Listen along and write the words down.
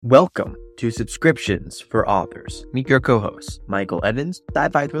Welcome to Subscriptions for Authors. Meet your co-hosts, Michael Evans,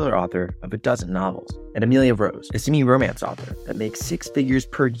 sci-fi thriller author of a dozen novels, and Amelia Rose, a semi-romance author that makes six figures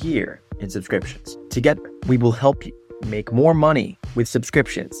per year in subscriptions. Together, we will help you make more money with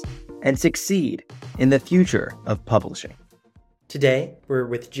subscriptions and succeed in the future of publishing. Today, we're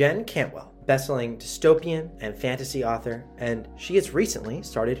with Jen Cantwell, bestselling dystopian and fantasy author, and she has recently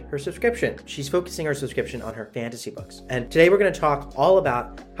started her subscription. She's focusing her subscription on her fantasy books. And today we're going to talk all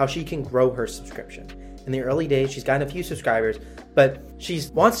about how she can grow her subscription. In the early days, she's gotten a few subscribers, but she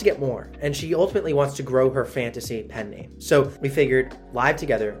wants to get more, and she ultimately wants to grow her fantasy pen name. So we figured live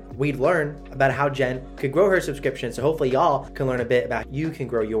together, we'd learn about how Jen could grow her subscription, so hopefully y'all can learn a bit about how you can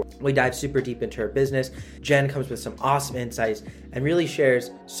grow yours. We dive super deep into her business. Jen comes with some awesome insights and really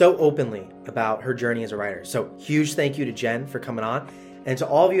shares so openly about her journey as a writer. So huge thank you to Jen for coming on. And to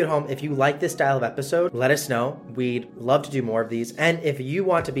all of you at home, if you like this style of episode, let us know. We'd love to do more of these. And if you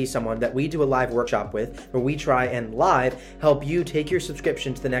want to be someone that we do a live workshop with, where we try and live help you take your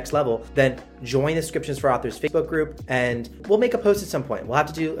subscription to the next level, then join the Subscriptions for Authors Facebook group, and we'll make a post at some point. We'll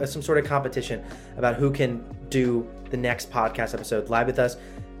have to do some sort of competition about who can do the next podcast episode live with us,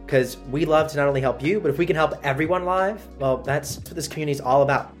 because we love to not only help you, but if we can help everyone live, well, that's what this community is all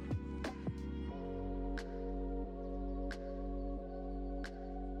about.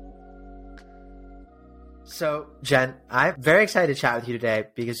 So, Jen, I'm very excited to chat with you today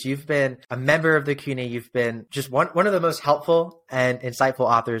because you've been a member of the community. You've been just one of the most helpful and insightful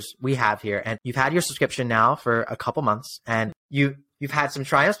authors we have here. And you've had your subscription now for a couple months, and you've had some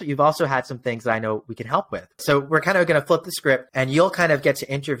triumphs, but you've also had some things that I know we can help with. So we're kind of going to flip the script, and you'll kind of get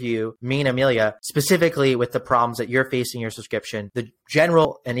to interview me and Amelia specifically with the problems that you're facing in your subscription, the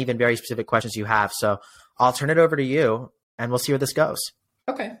general and even very specific questions you have. So I'll turn it over to you, and we'll see where this goes.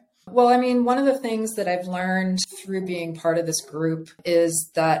 Okay. Well, I mean, one of the things that I've learned through being part of this group is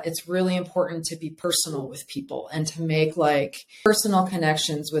that it's really important to be personal with people and to make personal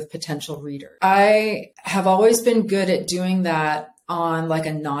connections with potential readers. I have always been good at doing that on a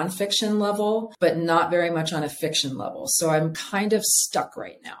nonfiction level, but not very much on a fiction level. So I'm kind of stuck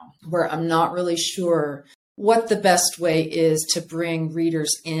right now where I'm not really sure what the best way is to bring readers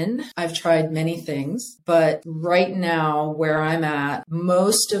in. I've tried many things, but right now where I'm at,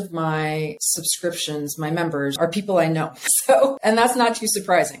 most of my subscriptions, my members, are people I know. And that's not too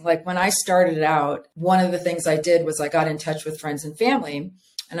surprising. When I started out, one of the things I did was I got in touch with friends and family,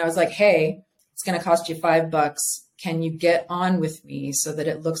 and I was like, hey, it's going to cost you $5. Can you get on with me so that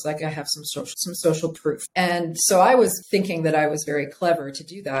it looks like I have some social proof? And so I was thinking that I was very clever to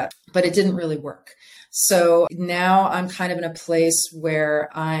do that, but it didn't really work. So now I'm kind of in a place where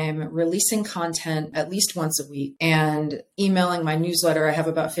I'm releasing content at least once a week and emailing my newsletter. I have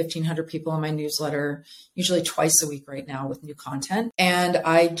about 1,500 people in my newsletter, usually twice a week right now with new content. And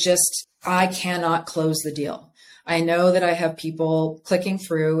I cannot close the deal. I know that I have people clicking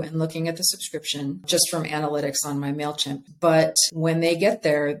through and looking at the subscription just from analytics on my MailChimp. But when they get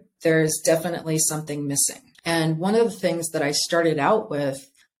there, there's definitely something missing. And one of the things that I started out with,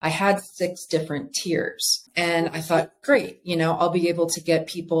 I had 6 different tiers, and I thought, great, I'll be able to get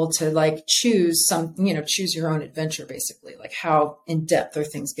people to choose choose your own adventure, basically, how in depth are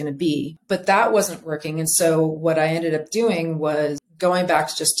things going to be. But that wasn't working. And so what I ended up doing was going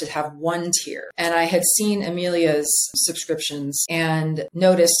back just to have one tier. And I had seen Amelia's subscriptions and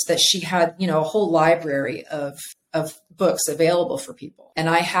noticed that she had, a whole library of books available for people. And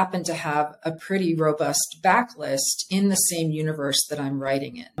I happen to have a pretty robust backlist in the same universe that I'm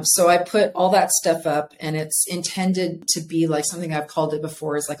writing in. So I put all that stuff up, and it's intended to be something I've called it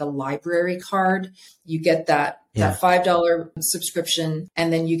before is a library card. You get that $5 subscription,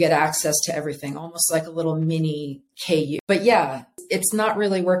 and then you get access to everything, almost like a little mini KU. But yeah, it's not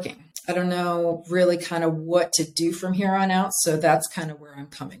really working. I don't know really kind of what to do from here on out. So that's kind of where I'm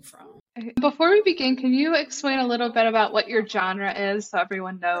coming from. Before we begin, can you explain a little bit about what your genre is so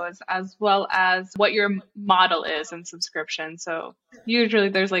everyone knows, as well as what your model is in subscription? So usually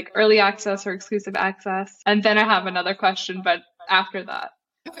there's early access or exclusive access. And then I have another question, but after that.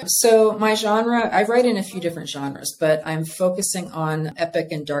 Okay. So my genre, I write in a few different genres, but I'm focusing on epic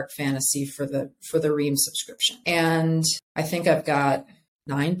and dark fantasy for the Ream subscription. And I think I've got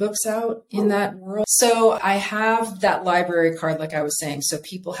 9 books out in that world. So I have that library card, like I was saying, so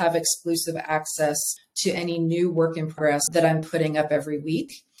people have exclusive access to any new work in progress that I'm putting up every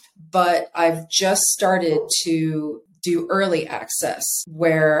week. But I've just started to do early access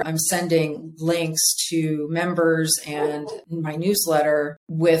where I'm sending links to members and my newsletter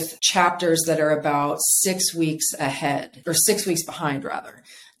with chapters that are about 6 weeks ahead, or 6 weeks behind rather,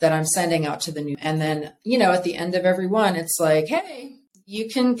 that I'm sending out to the new. And then, at the end of every one, it's like, hey, you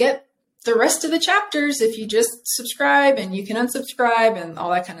can get the rest of the chapters if you just subscribe, and you can unsubscribe and all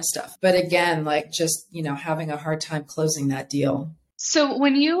that kind of stuff. But again, like just, having a hard time closing that deal. So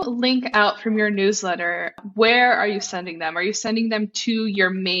when you link out from your newsletter, where are you sending them? Are you sending them to your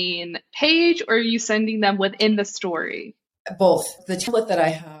main page, or are you sending them within the story? Both. The template that I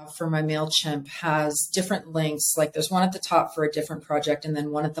have for my MailChimp has different links. Like there's one at the top for a different project and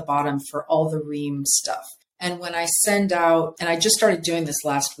then one at the bottom for all the Ream stuff. And when I send out, and I just started doing this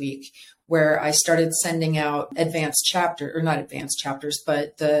last week, where I started sending out not advanced chapters,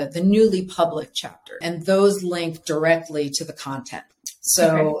 but the newly public chapter. And those link directly to the content.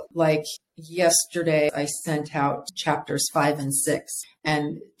 So like yesterday, I sent out chapters 5 and 6.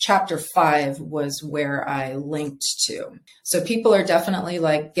 And chapter 5 was where I linked to. So people are definitely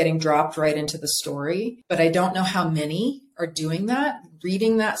like getting dropped right into the story, but I don't know how many are doing that,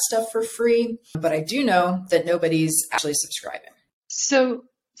 reading that stuff for free. But I do know that nobody's actually subscribing. So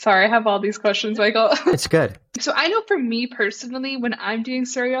sorry, I have all these questions, Michael. It's good. So I know for me personally, when I'm doing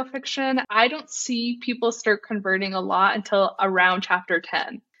serial fiction, I don't see people start converting a lot until around chapter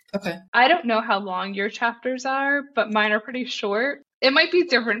 10. Okay. I don't know how long your chapters are, but mine are pretty short. It might be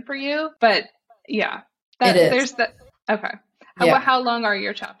different for you, but yeah. It is. There's that. Okay. Yeah. How long are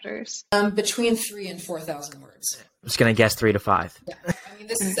your chapters? Between 3,000 and 4,000 words. I'm just going to guess 3 to 5. Yeah. I mean,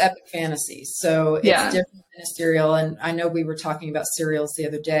 this is epic fantasy, so it's different than a serial. And I know we were talking about serials the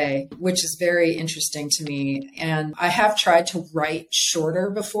other day, which is very interesting to me. And I have tried to write shorter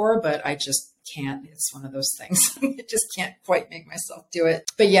before, but I just can't. It's one of those things. I just can't quite make myself do it.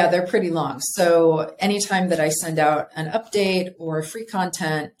 But yeah, they're pretty long. So anytime that I send out an update or free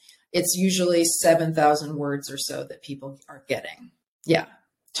content, it's usually 7,000 words or so that people are getting. Yeah,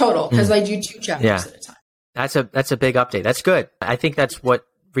 total, because I do 2 chapters at a time. That's a big update. That's good. I think that's what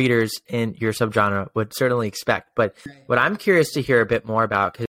readers in your subgenre would certainly expect. But what I'm curious to hear a bit more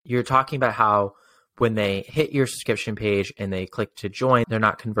about, because you're talking about how when they hit your subscription page and they click to join, they're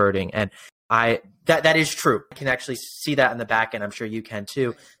not converting. And that is true. I can actually see that in the back end. I'm sure you can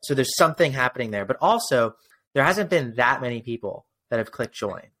too. So there's something happening there. But also, there hasn't been that many people that have clicked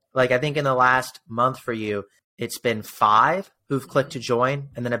join. Like I think in the last month for you, it's been 5 who've clicked to join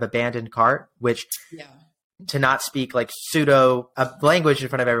and then have abandoned cart, which to not speak like pseudo language in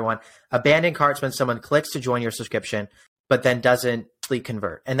front of everyone, abandoned cart's when someone clicks to join your subscription, but then doesn't actually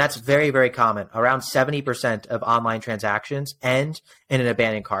convert. And that's very, very common. Around 70% of online transactions end in an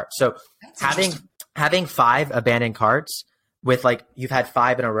abandoned cart. So having 5 abandoned carts with like you've had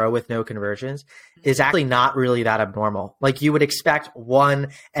 5 in a row with no conversions is actually not really that abnormal. Like you would expect 1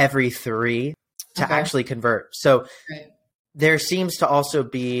 every 3 to actually convert. So there seems to also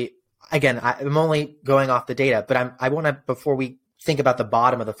be, again, I'm only going off the data, but I want to, before we think about the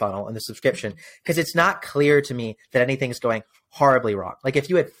bottom of the funnel and the subscription, because it's not clear to me that anything's going horribly wrong. Like if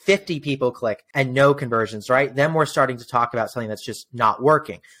you had 50 people click and no conversions, right? Then we're starting to talk about something that's just not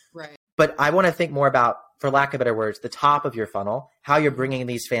working. Right. But I want to think more about, for lack of better words, the top of your funnel, how you're bringing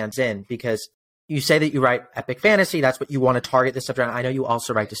these fans in, because you say that you write epic fantasy. That's what you want to target this subgenre. I know you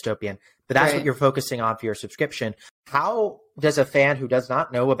also write dystopian, but that's what you're focusing on for your subscription. How does a fan who does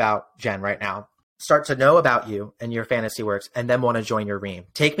not know about Jen right now start to know about you and your fantasy works and then want to join your Ream?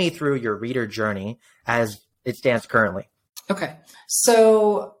 Take me through your reader journey as it stands currently. Okay.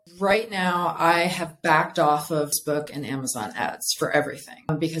 So right now I have backed off of Facebook and Amazon ads for everything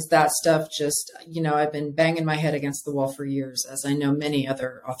because that stuff just, I've been banging my head against the wall for years, as I know many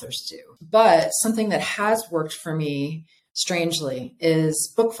other authors do. But something that has worked for me, strangely,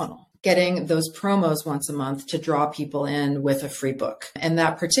 is BookFunnel. Getting those promos once a month to draw people in with a free book. And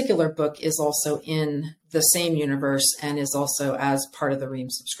that particular book is also in the same universe and is also as part of the Ream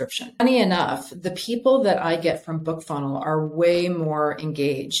subscription. Funny enough, the people that I get from BookFunnel are way more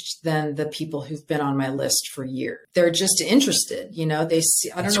engaged than the people who've been on my list for years. They're just interested, they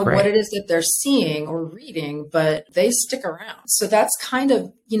see, I don't know what it is that they're seeing or reading, but they stick around. So that's kind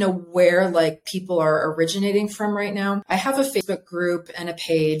of, where like people are originating from right now. I have a Facebook group and a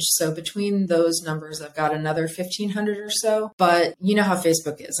page. So between those numbers, I've got another 1,500 or so, but you know how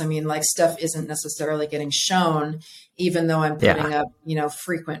Facebook is. I mean, like stuff isn't necessarily getting shown, even though I'm putting up,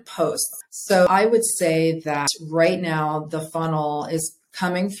 frequent posts. So I would say that right now the funnel is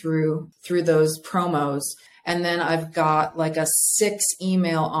coming through those promos. And then I've got like a 6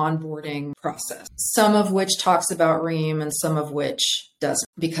 email onboarding process, some of which talks about Ream and some of which doesn't,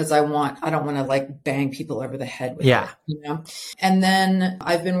 because I don't want to like bang people over the head with it, And then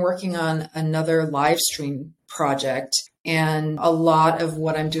I've been working on another live stream project. And a lot of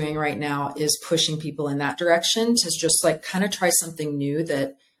what I'm doing right now is pushing people in that direction to just like kind of try something new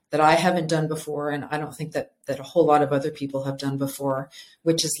that that I haven't done before, and I don't think that a whole lot of other people have done before,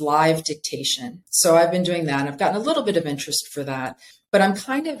 which is live dictation. So I've been doing that. I've gotten a little bit of interest for that, but I'm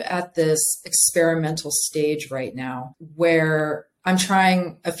kind of at this experimental stage right now where I'm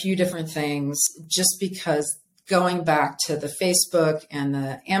trying a few different things just because going back to the Facebook and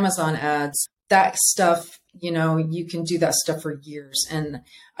the Amazon ads, that stuff, you can do that stuff for years. And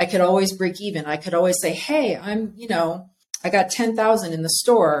I could always break even. I could always say, hey, I got 10,000 in the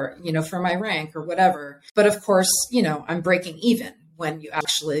store, for my rank or whatever. But of course, I'm breaking even when you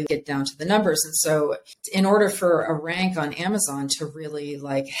actually get down to the numbers. And so in order for a rank on Amazon to really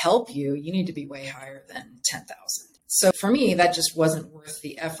help you, you need to be way higher than 10,000. So for me, that just wasn't worth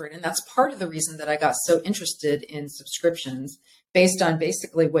the effort. And that's part of the reason that I got so interested in subscriptions based on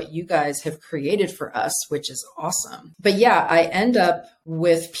basically what you guys have created for us, which is awesome. But yeah, I end up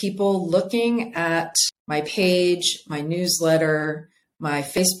with people looking at my page, my newsletter, my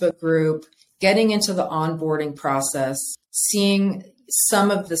Facebook group, getting into the onboarding process, seeing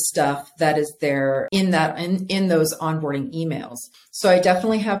some of the stuff that is there in those onboarding emails. So I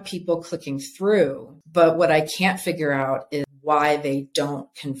definitely have people clicking through, but what I can't figure out is why they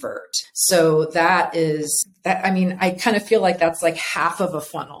don't convert. So that is that. I mean, I kind of feel like that's like half of a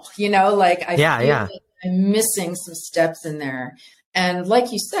funnel, I feel like I'm missing some steps in there. And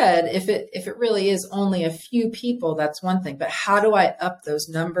like you said, if it really is only a few people, that's one thing. But how do I up those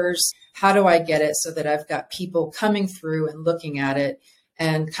numbers? How do I get it so that I've got people coming through and looking at it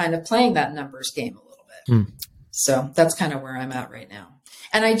and kind of playing that numbers game a little bit? So that's kind of where I'm at right now.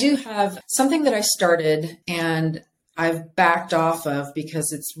 And I do have something that I started and I've backed off of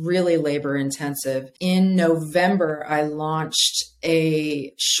because it's really labor intensive. In November, I launched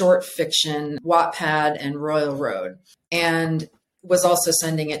a short fiction, Wattpad and Royal Road, and was also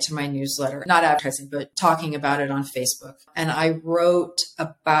sending it to my newsletter, not advertising, but talking about it on Facebook. And I wrote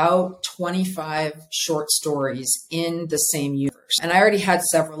about 25 short stories in the same universe. And I already had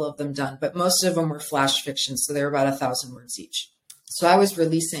several of them done, but most of them were flash fiction. So they were about 1,000 words each. So I was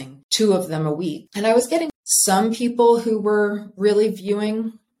releasing 2 of them a week. And I was getting some people who were really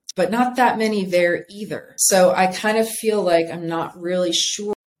viewing, but not that many there either. So I kind of feel like I'm not really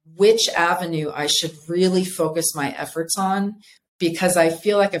sure which avenue I should really focus my efforts on, because I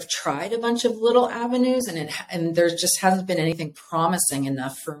feel like I've tried a bunch of little avenues and there just hasn't been anything promising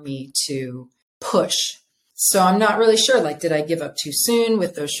enough for me to push. So I'm not really sure, did I give up too soon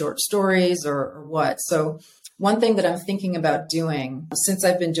with those short stories or what? So one thing that I'm thinking about doing, since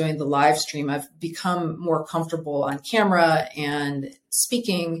I've been doing the live stream, I've become more comfortable on camera and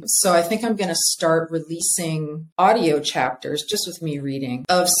speaking. So I think I'm going to start releasing audio chapters just with me reading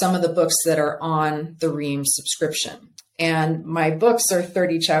of some of the books that are on the Ream subscription. And my books are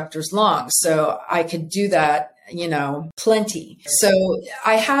 30 chapters long, so I could do that, plenty. So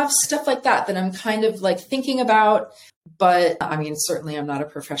I have stuff like that I'm kind of thinking about, but I mean, certainly I'm not a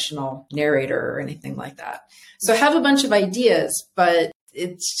professional narrator or anything like that. So I have a bunch of ideas, but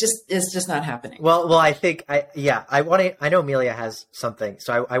it's just not happening. Well, I think I know Amelia has something,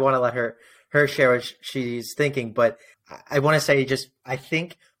 so I want to let her share what she's thinking, but I want to say I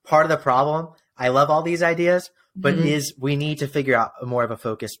think part of the problem, I love all these ideas, but we need to figure out more of a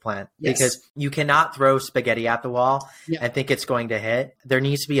focused plan, because you cannot throw spaghetti at the wall and think it's going to hit. There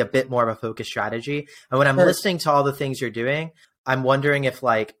needs to be a bit more of a focused strategy. And when I'm listening to all the things you're doing, I'm wondering if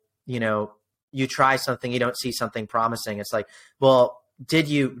you try something, you don't see something promising. It's like, well, did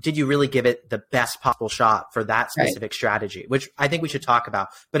you really give it the best possible shot for that specific strategy, which I think we should talk about.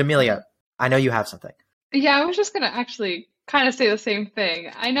 But Amelia, I know you have something. Yeah, I was just going to actually kind of say the same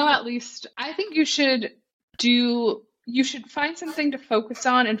thing. I know I think you should find something to focus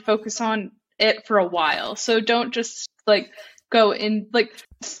on and focus on it for a while. So don't just go in,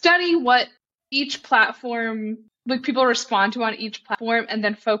 study what each platform, people respond to on each platform, and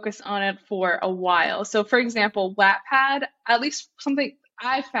then focus on it for a while. So for example, Wattpad, at least something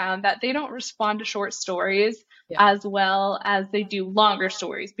I found, that they don't respond to short stories as well as they do longer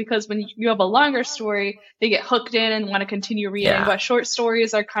stories, because when you have a longer story, they get hooked in and want to continue reading, but short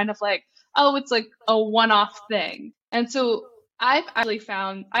stories are kind of it's like a one-off thing. And so I've actually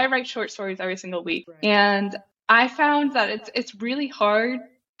found, I write short stories every single week, and I found that it's really hard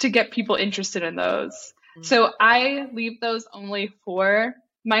to get people interested in those. So I leave those only for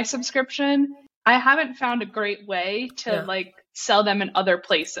my subscription. I haven't found a great way to sell them in other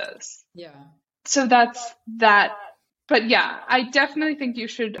places. Yeah. So that's that But yeah, I definitely think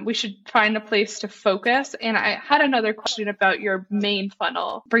we should find a place to focus. And I had another question about your main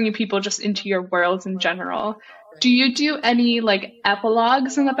funnel, bringing people just into your worlds in general. Do you do any like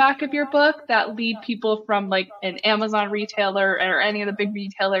epilogues in the back of your book that lead people from like an Amazon retailer or any of the big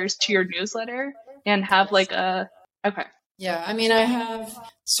retailers to your newsletter and have like okay. Yeah, I mean, I have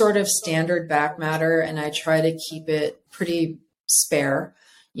sort of standard back matter and I try to keep it pretty spare,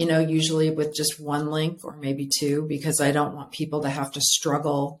 usually with just one link or maybe two, because I don't want people to have to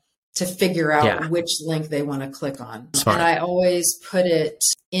struggle to figure out which link they want to click on. Smart. And I always put it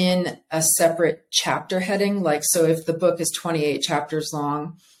in a separate chapter heading. Like, so if the book is 28 chapters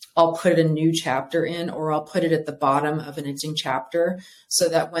long, I'll put a new chapter in, or I'll put it at the bottom of an existing chapter so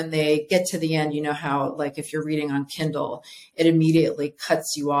that when they get to the end, how, like if you're reading on Kindle, it immediately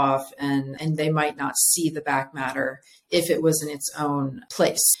cuts you off and they might not see the back matter if it was in its own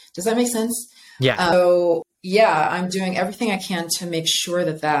place. Does that make sense? Yeah. So yeah, I'm doing everything I can to make sure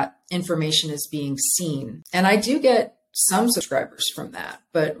that information is being seen. And I do get some subscribers from that,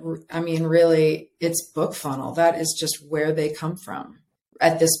 but I mean, really it's BookFunnel. That is just where they come from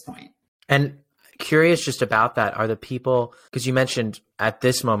at this point. And curious just about that, are the people, because you mentioned at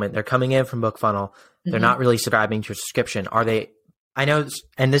this moment, they're coming in from BookFunnel, they're not really subscribing to your subscription. Are they, I know,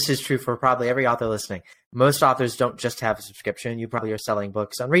 and this is true for probably every author listening, most authors don't just have a subscription. You probably are selling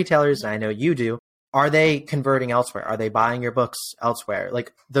books on retailers, and I know you do. Are they converting elsewhere? Are they buying your books elsewhere?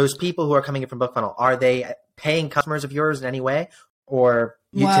 Like those people who are coming in from BookFunnel, are they paying customers of yours in any way? Or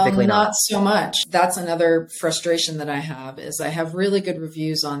typically not so much. That's another frustration that I have is I have really good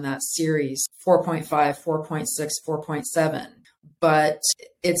reviews on that series, 4.5, 4.6, 4.7. But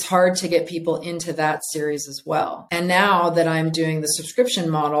it's hard to get people into that series as well. And now that I'm doing the subscription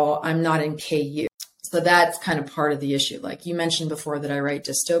model, I'm not in KU. So that's kind of part of the issue. Like you mentioned before that I write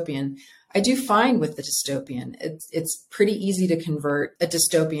dystopian. I do fine with the dystopian. It's pretty easy to convert a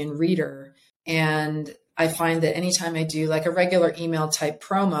dystopian reader. And I find that anytime I do like a regular email type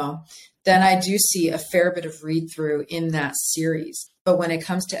promo, then I do see a fair bit of read through in that series. But when it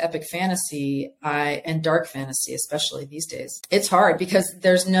comes to epic fantasy and dark fantasy, especially these days, it's hard because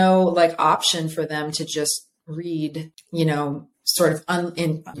there's no like option for them to just read, sort of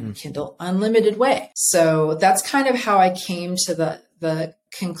in Kindle unlimited way. So that's kind of how I came to the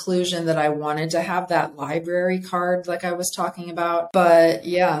conclusion that I wanted to have that library card like I was talking about. But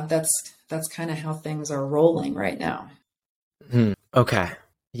yeah, that's kind of how things are rolling right now. Okay.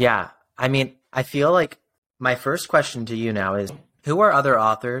 Yeah. I mean, I feel like my first question to you now is, who are other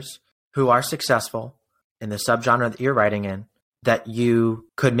authors who are successful in the subgenre that you're writing in that you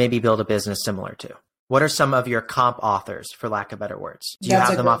could maybe build a business similar to? What are some of your comp authors, for lack of better words? Do you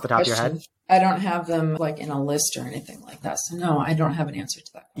have them off the top of your head? I don't have them like in a list or anything like that. So no, I don't have an answer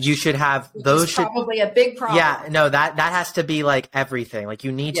to that question. You should have those. Probably a big problem. Yeah, no, that has to be like everything. Like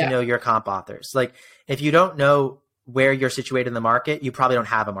you need to know your comp authors. Like if you don't know where you're situated in the market, you probably don't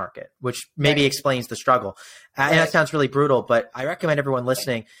have a market, which maybe explains the struggle. And that sounds really brutal, but I recommend everyone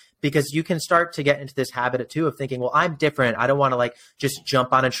listening, because you can start to get into this habit too of thinking, well, I'm different. I don't want to like just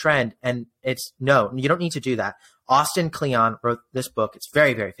jump on a trend. And no, you don't need to do that. Austin Kleon wrote this book. It's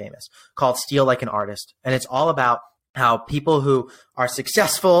very, very famous, called Steal Like an Artist. And it's all about how people who are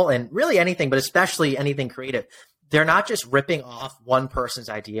successful in really anything, but especially anything creative, they're not just ripping off one person's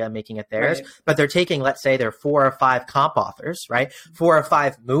idea and making it theirs, but they're taking, let's say, there are 4 or 5 comp authors, right? 4 or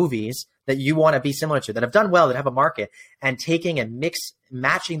 5 movies that you want to be similar to, that have done well, that have a market, and taking and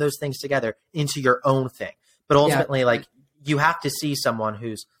matching those things together into your own thing. But ultimately, like, you have to see someone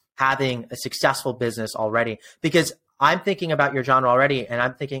who's having a successful business already, because I'm thinking about your genre already, and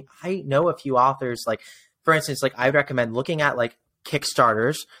I'm thinking, I know a few authors, like, for instance, like I recommend looking at like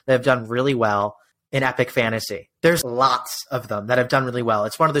Kickstarters that have done really well in epic fantasy. There's lots of them that have done really well.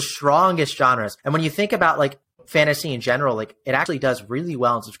 It's one of the strongest genres. And when you think about like fantasy in general, like it actually does really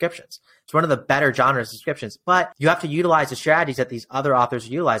well in subscriptions. It's one of the better genres of subscriptions, but you have to utilize the strategies that these other authors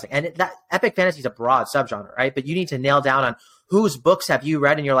are utilizing. And that epic fantasy is a broad subgenre, right? But you need to nail down on whose books have you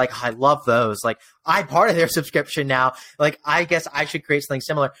read and you're like, I love those. Like I'm part of their subscription now. Like I guess I should create something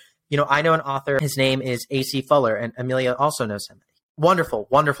similar. You know, I know an author, his name is AC Fuller, and Amelia also knows him. Wonderful,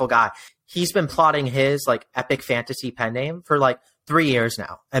 wonderful guy. He's been plotting his like epic fantasy pen name for like 3 years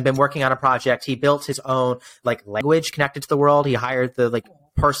now and been working on a project. He built his own like language connected to the world. He hired the like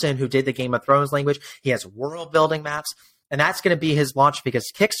person who did the Game of Thrones language. He has world building maps, and that's going to be his launch,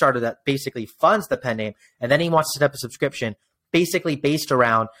 because Kickstarter that basically funds the pen name. And then he wants to set up a subscription basically based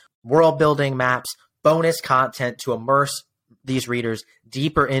around world building maps, bonus content to immerse these readers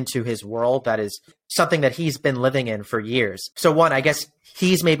deeper into his world that is something that he's been living in for years. So one, I guess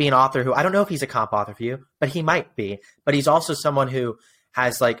he's maybe an author who, I don't know if he's a comp author for you, but he might be. But he's also someone who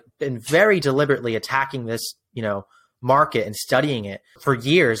has like been very deliberately attacking this, market and studying it for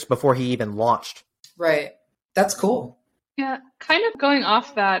years before he even launched. Right. That's cool. Yeah, kind of going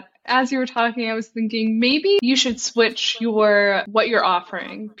off that, as you were talking, I was thinking maybe you should switch what you're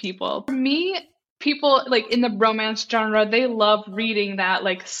offering people. For me, people like in the romance genre, they love reading that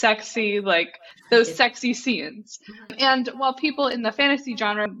like sexy, like those sexy scenes. And while people in the fantasy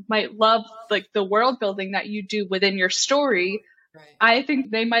genre might love like the world building that you do within your story, Right. I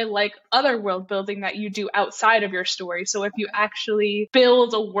think they might like other world building that you do outside of your story. So if you actually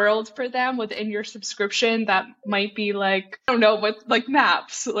build a world for them within your subscription, that might be like, I don't know, with like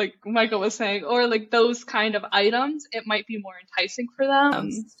maps, like Michael was saying, or like those kind of items, it might be more enticing for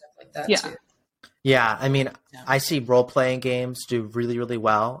them. Stuff like that Yeah. too. Yeah, I mean, I see role-playing games do really, really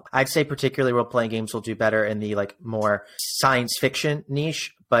well. I'd say particularly role-playing games will do better in the like more science fiction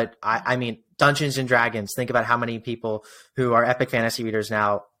niche. But I mean, Dungeons and Dragons, think about how many people who are epic fantasy readers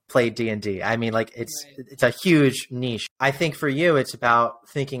now play D&D. I mean, like it's a huge niche. I think for you, it's about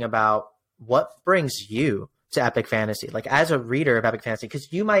thinking about what brings you to epic fantasy, like as a reader of epic fantasy, because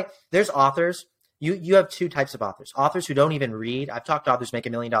there's authors. You have two types of authors who don't even read. I've talked to authors who make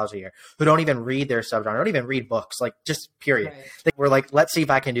 $1 million a year who don't even read their subgenre, don't even read books, like just period. Right. We're like, let's see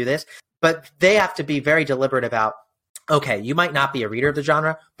if I can do this. But they have to be very deliberate about, okay, you might not be a reader of the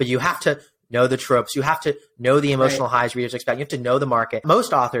genre, but you have to know the tropes. You have to know the emotional highs readers expect. You have to know the market.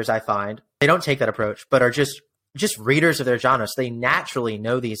 Most authors, I find, they don't take that approach, but are just readers of their genre. So they naturally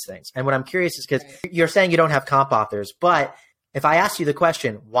know these things. And what I'm curious is because you're saying you don't have comp authors, but if I ask you the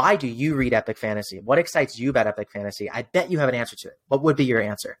question, why do you read epic fantasy? What excites you about epic fantasy? I bet you have an answer to it. What would be your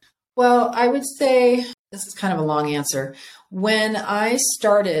answer? Well, I would say this is kind of a long answer. When I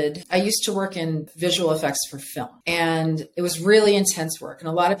started, I used to work in visual effects for film, and it was really intense work. And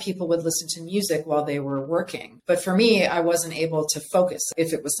a lot of people would listen to music while they were working. But for me, I wasn't able to focus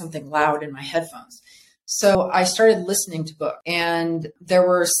if it was something loud in my headphones. So I started listening to books, and there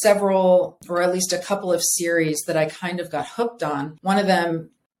were several, or at least a couple of series that I kind of got hooked on. One of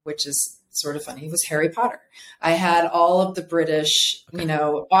them, which is sort of funny, was Harry Potter. I had all of the British,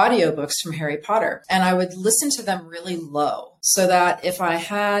 audiobooks from Harry Potter, and I would listen to them really low so that if I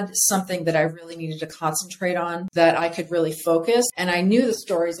had something that I really needed to concentrate on, that I could really focus. And I knew the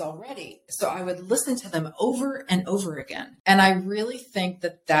stories already, so I would listen to them over and over again. And I really think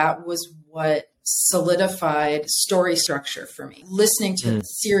that was what solidified story structure for me, listening to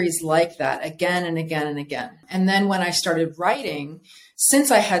series like that again and again and again. And then when I started writing, since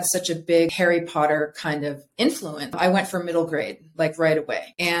I had such a big Harry Potter kind of influence, I went for middle grade, like right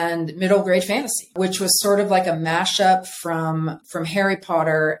away, and middle grade fantasy, which was sort of like a mashup from Harry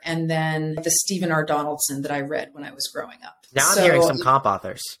Potter and then the Stephen R. Donaldson that I read when I was growing up. Now I'm hearing some comp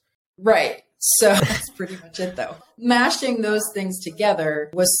authors. Right. So that's pretty much it, though. Mashing those things together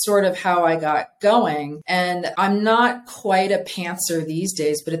was sort of how I got going. And I'm not quite a pantser these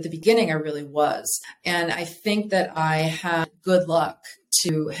days, but at the beginning I really was. And I think that I had good luck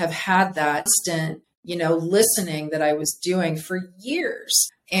to have had that instant, listening that I was doing for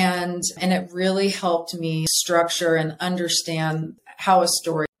years. And it really helped me structure and understand how a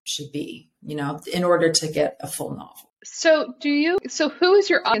story should be, in order to get a full novel. So who is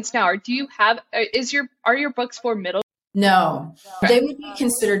your audience now? Or do you have, are your books for middle? No, they would be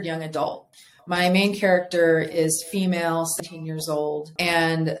considered young adult. My main character is female, 17 years old.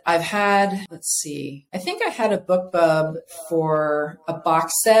 And I've had, I think I had a BookBub for a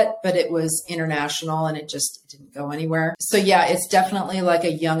box set, but it was international and it just didn't go anywhere. So yeah, it's definitely like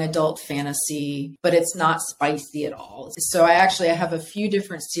a young adult fantasy, but it's not spicy at all. So I have a few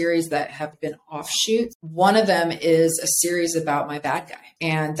different series that have been offshoots. One of them is a series about my bad guy.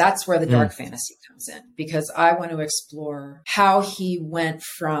 And that's where the dark fantasy comes in, because I want to explore how he went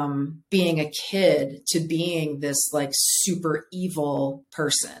from being a kid to being this like super evil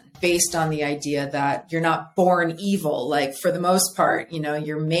person, based on the idea that you're not born evil. Like for the most part,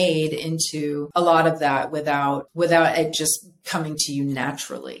 you're made into a lot of that without it just coming to you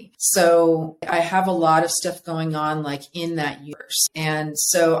naturally. So I have a lot of stuff going on like in that universe. And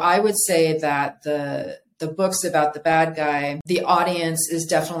so I would say that the books about the bad guy, the audience is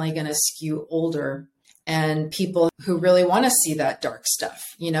definitely going to skew older. and people who really want to see that dark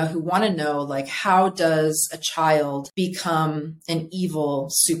stuff, who want to know, like, how does a child become an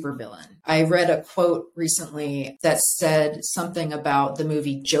evil supervillain? I read a quote recently that said something about the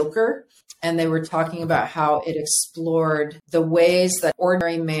movie Joker, and they were talking about how it explored the ways that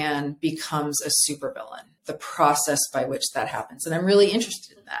ordinary man becomes a supervillain, the process by which that happens. And I'm really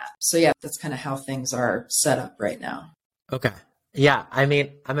interested in that. So yeah, that's kind of how things are set up right now. Okay. Yeah, I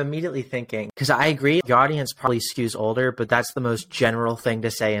mean, I'm immediately thinking, because I agree, the audience probably skews older, but that's the most general thing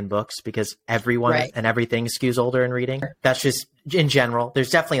to say in books because everyone and everything skews older in reading. That's just in general. There's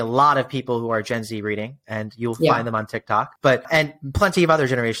definitely a lot of people who are Gen Z reading, and you'll find them on TikTok, and plenty of other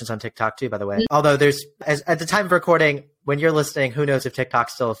generations on TikTok too, by the way. Although at the time of recording, when you're listening, who knows if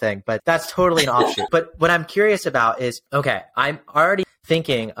TikTok's still a thing, but that's totally an offshoot. But what I'm curious about is, okay, I'm already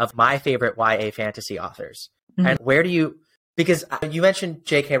thinking of my favorite YA fantasy authors. And where do you... Because you mentioned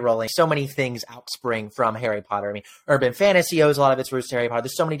J.K. Rowling, so many things outspring from Harry Potter. I mean, urban fantasy owes a lot of its roots to Harry Potter.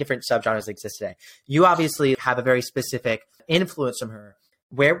 There's so many different subgenres that exist today. You obviously have a very specific influence from her.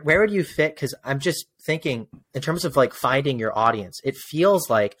 Where would you fit? Because I'm just thinking in terms of like finding your audience, it feels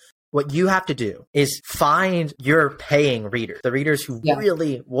like what you have to do is find your paying reader, the readers who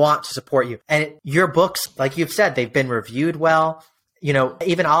really want to support you. And your books, like you've said, they've been reviewed well.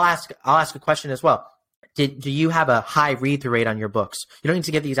 Even I'll ask a question as well. Do you have a high read-through rate on your books? You don't need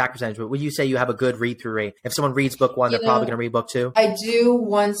to give the exact percentage, but would you say you have a good read-through rate? If someone reads book one, they're probably going to read book two? I do.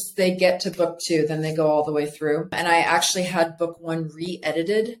 Once they get to book two, then they go all the way through. And I actually had book one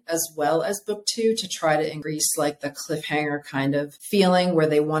re-edited as well as book two to try to increase like the cliffhanger kind of feeling where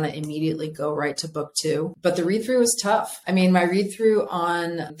they want to immediately go right to book two. But the read-through was tough. I mean, my read-through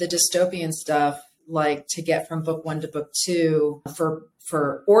on the dystopian stuff, like to get from book one to book two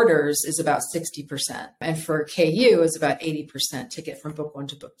for orders is about 60%. And for KU is about 80% to get from book one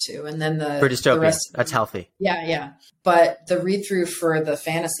to book two. And then for dystopia, the rest, that's healthy. Yeah. But the read through for the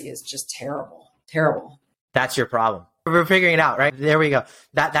fantasy is just terrible. That's your problem. We're figuring it out, right? There we go.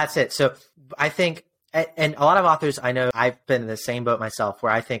 That's it. So I think, and a lot of authors I know, I've been in the same boat myself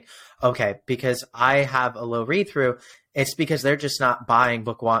where I think, okay, because I have a low read through, it's because they're just not buying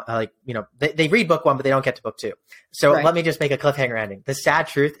book one. They read book one, but they don't get to book two. So let me just make a cliffhanger ending. The sad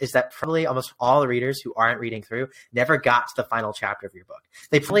truth is that probably almost all the readers who aren't reading through never got to the final chapter of your book.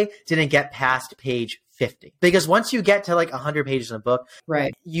 They probably didn't get past page 50. Because once you get to like 100 pages in a book,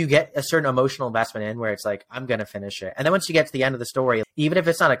 you get a certain emotional investment in where it's like, I'm going to finish it. And then once you get to the end of the story, even if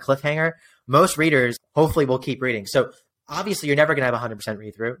it's not a cliffhanger, most readers hopefully will keep reading. So obviously you're never going to have 100%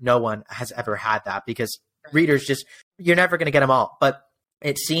 read through. No one has ever had that because readers you're never going to get them all. But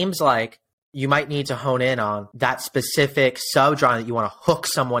it seems like you might need to hone in on that specific subgenre that you want to hook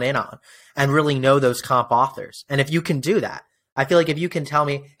someone in on and really know those comp authors. And if you can do that, I feel like if you can tell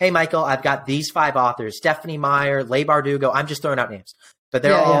me, hey, Michael, I've got these 5 authors, Stephanie Meyer, Leigh Bardugo, I'm just throwing out names, but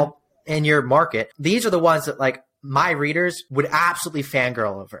they're all in your market. These are the ones that like my readers would absolutely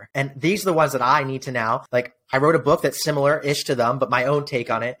fangirl over. And these are the ones that I need to now, like I wrote a book that's similar-ish to them, but my own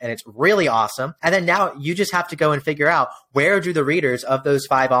take on it. And it's really awesome. And then now you just have to go and figure out where do the readers of those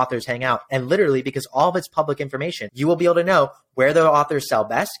 5 authors hang out? And literally, because all of it's public information, you will be able to know where the authors sell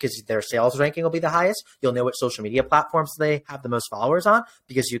best because their sales ranking will be the highest. You'll know what social media platforms they have the most followers on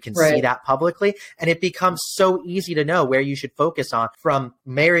because you can see that publicly. And it becomes so easy to know where you should focus on from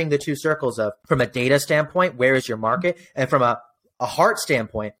marrying the two circles of, from a data standpoint, where is your market? And from a heart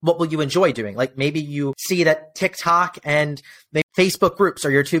standpoint, what will you enjoy doing? Like maybe you see that TikTok and maybe Facebook groups are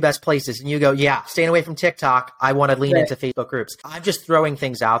your 2 best places and you go, yeah, staying away from TikTok. I want to lean into Facebook groups. I'm just throwing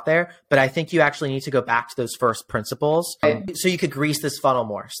things out there, but I think you actually need to go back to those first principles so you could grease this funnel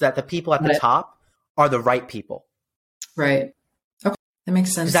more so that the people at the top are the right people. Right. Okay. That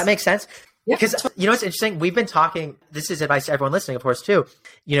makes sense. Does that make sense? Yeah. Because what's interesting? We've been talking, this is advice to everyone listening, of course, too.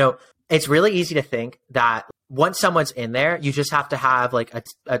 It's really easy to think that once someone's in there, you just have to have like a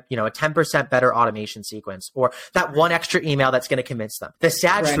 10% better automation sequence or that one extra email that's going to convince them. The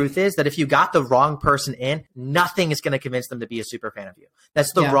sad truth is that if you got the wrong person in, nothing is going to convince them to be a super fan of you.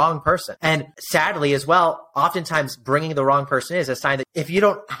 That's the wrong person. And sadly as well, oftentimes bringing the wrong person is a sign that if you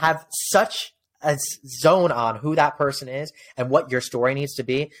don't have such a zone on who that person is and what your story needs to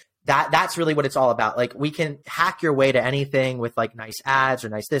be, that's really what it's all about. Like we can hack your way to anything with like nice ads or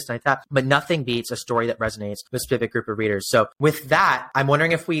nice this, nice that, but nothing beats a story that resonates with a specific group of readers. So with that, I'm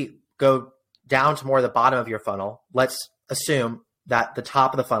wondering if we go down to more the bottom of your funnel. Let's assume that the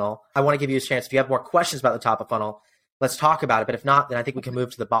top of the funnel, I want to give you a chance. If you have more questions about the top of the funnel, let's talk about it. But if not, then I think we can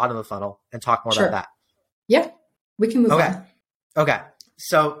move to the bottom of the funnel and talk more about that. Yeah, we can move on. Okay.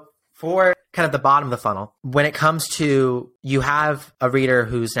 So for kind of the bottom of the funnel, when it comes to you have a reader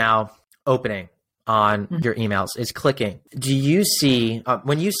who's now opening on your emails is clicking. Do you see,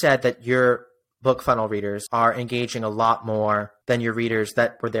 when you said that your BookFunnel readers are engaging a lot more than your readers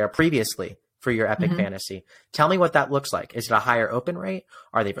that were there previously for your epic fantasy, tell me what that looks like. Is it a higher open rate?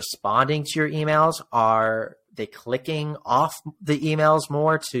 Are they responding to your emails? Are they clicking off the emails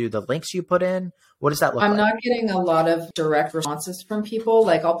more to the links you put in? What does that look like? I'm not getting a lot of direct responses from people.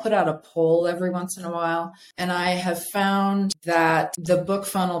 Like I'll put out a poll every once in a while. And I have found that the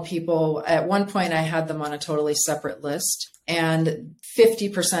BookFunnel people, at one point I had them on a totally separate list. And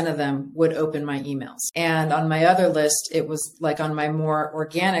 50% of them would open my emails. And on my other list, it was like on my more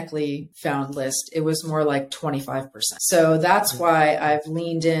organically found list, it was more like 25%. So that's why I've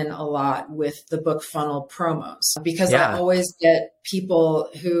leaned in a lot with the BookFunnel promos, because I always get people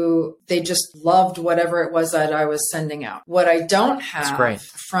who they just loved whatever it was that I was sending out. What I don't have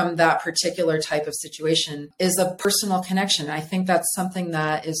from that particular type of situation is a personal connection. I think that's something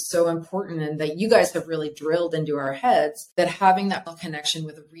that is so important and that you guys have really drilled into our heads, that having that connection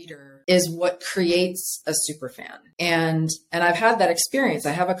with a reader is what creates a super fan. And I've had that experience.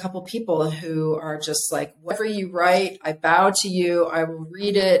 I have a couple people who are just like, whatever you write, I bow to you. I will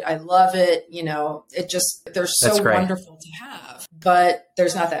read it. I love it. You know, they're so wonderful to have, but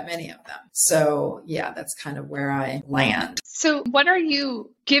there's not that many of them. So yeah, that's kind of where I land. So what are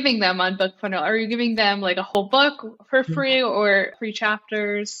you giving them on BookFunnel? Are you giving them like a whole book for free or free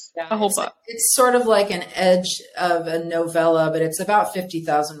chapters? A whole book? It's sort of like an edge of a novella, but it's about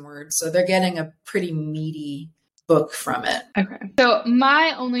 50,000 words. So they're getting a pretty meaty book from it. Okay. So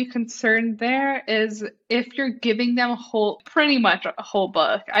my only concern there is if you're giving them pretty much a whole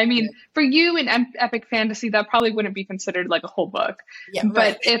book. I mean, for you in epic fantasy, that probably wouldn't be considered like a whole book. Yeah,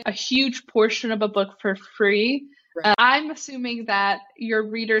 but if a huge portion of a book for free, I'm assuming that your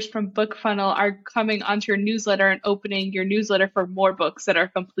readers from BookFunnel are coming onto your newsletter and opening your newsletter for more books that are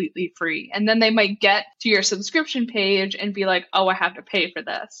completely free. And then they might get to your subscription page and be like, oh, I have to pay for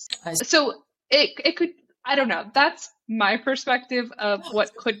this. So it could, I don't know. That's my perspective of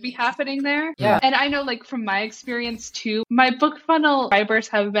what could be happening there. Yeah. And I know, like, from my experience too, my BookFunnel subscribers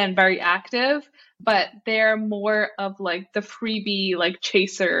have been very active, but they're more of like the freebie, like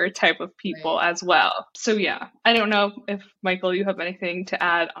chaser type of people as well. So yeah, I don't know if Michael, you have anything to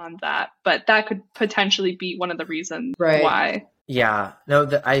add on that, but that could potentially be one of the reasons why. Yeah, no,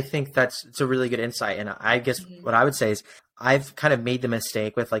 I think it's a really good insight. And I guess what I would say is I've kind of made the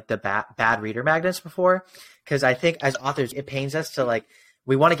mistake with like the bad reader magnets before, because I think as authors, it pains us to like,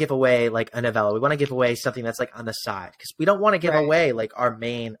 we want to give away like a novella. We want to give away something that's like on the side, because we don't want to give away like our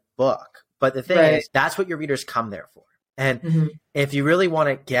main book. But the thing is, that's what your readers come there for. And if you really want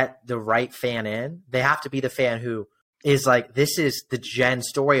to get the right fan in, they have to be the fan who is like, this is the Jen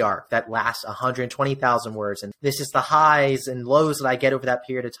story arc that lasts 120,000 words. And this is the highs and lows that I get over that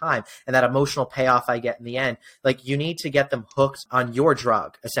period of time. And that emotional payoff I get in the end. Like, you need to get them hooked on your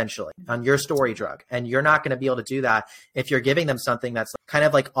drug, essentially, on your story drug. And you're not going to be able to do that if you're giving them something that's kind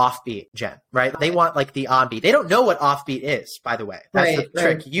of like offbeat, Jen, right? They want like the onbeat. They don't know what offbeat is, by the way. That's the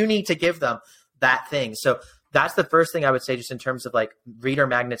trick. You need to give them that thing. So that's the first thing I would say, just in terms of like reader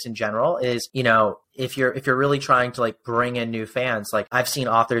magnets in general, is, you know, if you're really trying to like bring in new fans, like I've seen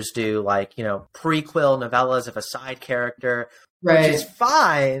authors do like, you know, prequel novellas of a side character, which is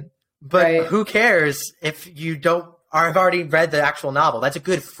fine, but who cares if you have already read the actual novel? That's a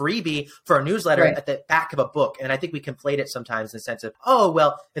good freebie for a newsletter at the back of a book. And I think we conflate it sometimes in the sense of, oh,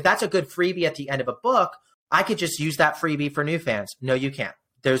 well, if that's a good freebie at the end of a book, I could just use that freebie for new fans. No, you can't.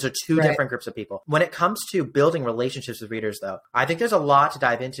 Those are two different groups of people. When it comes to building relationships with readers, though, I think there's a lot to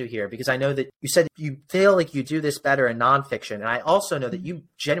dive into here, because I know that you said you feel like you do this better in nonfiction. And I also know that you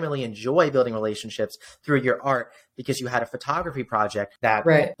genuinely enjoy building relationships through your art, because you had a photography project that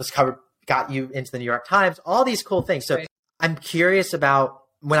was covered, got you into the New York Times, all these cool things. So I'm curious about,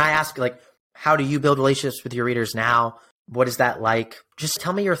 when I ask, like, how do you build relationships with your readers now? What is that like? Just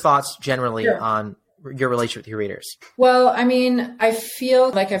tell me your thoughts generally on your relationship with your readers. Well, I mean, I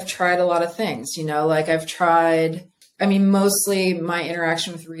feel like I've tried a lot of things, you know, like mostly my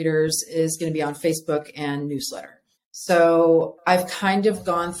interaction with readers is going to be on Facebook and newsletter. So I've kind of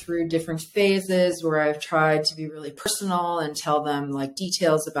gone through different phases where I've tried to be really personal and tell them like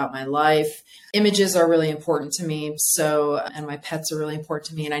details about my life. Images are really important to me. So, and my pets are really important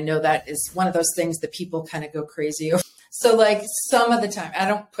to me. And I know that is one of those things that people kind of go crazy over. So like some of the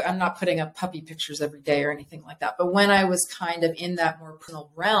time, I'm not putting up puppy pictures every day or anything like that. But when I was kind of in that more personal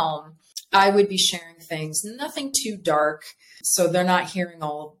realm, I would be sharing things, nothing too dark. So they're not hearing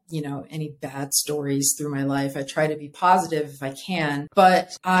all, you know, any bad stories through my life. I try to be positive if I can,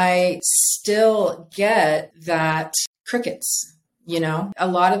 but I still get that crickets. A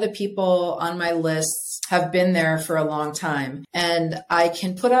lot of the people on my lists have been there for a long time, and I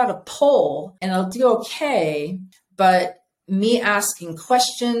can put out a poll and it'll do okay. But me asking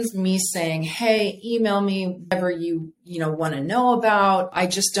questions, me saying, hey, email me whatever you want to know about, I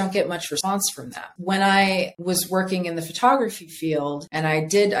just don't get much response from that. When I was working in the photography field, and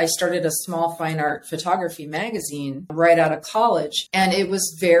I started a small fine art photography magazine right out of college, and it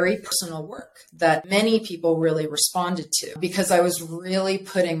was very personal work that many people really responded to because I was really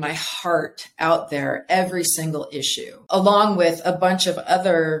putting my heart out there every single issue, along with a bunch of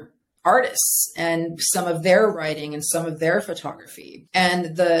other artists and some of their writing and some of their photography.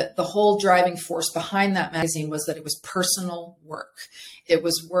 And the whole driving force behind that magazine was that it was personal work. It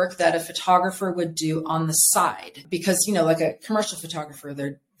was work that a photographer would do on the side because, like a commercial photographer,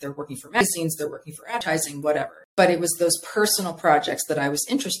 they're working for magazines, they're working for advertising, whatever. But it was those personal projects that I was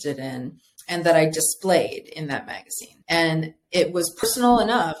interested in and that I displayed in that magazine. And it was personal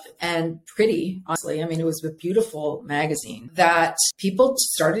enough and pretty, honestly. I mean, it was a beautiful magazine that people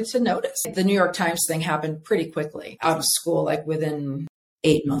started to notice. The New York Times thing happened pretty quickly out of school, like within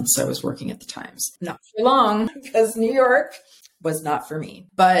 8 months I was working at the Times. Not for long because New York was not for me,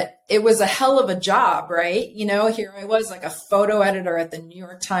 but it was a hell of a job, right? Here I was like a photo editor at the New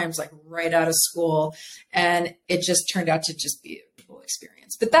York Times, like right out of school. And it just turned out to just be a cool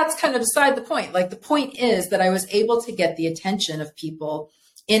experience. But that's kind of beside the point. Like the point is that I was able to get the attention of people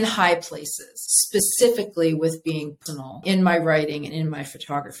in high places, specifically with being personal in my writing and in my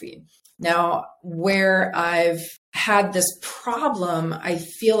photography. Now, where I've had this problem, I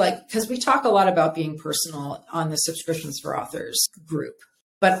feel like, because we talk a lot about being personal on the Subscriptions for Authors group,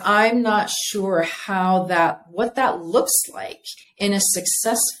 but I'm not sure what that looks like in a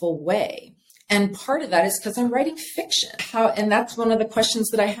successful way. And part of that is because I'm writing fiction. And that's one of the questions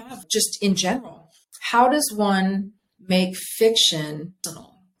that I have just in general. How does one make fiction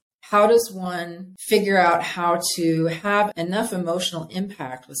personal? How does one figure out how to have enough emotional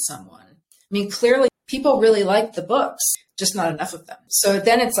impact with someone? I mean, clearly people really like the books, just not enough of them. So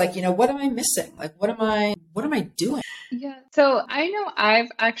then it's like, what am I missing? Like, what am I doing? Yeah. So I know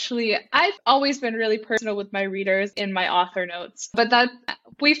I've always been really personal with my readers in my author notes, but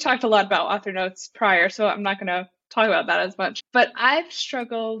we've talked a lot about author notes prior, so I'm not going to talk about that as much. But I've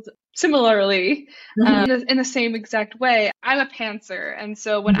struggled similarly in the same exact way. I'm a pantser. And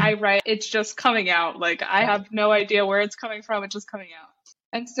so when I write, it's just coming out. Like I have no idea where it's coming from. It's just coming out.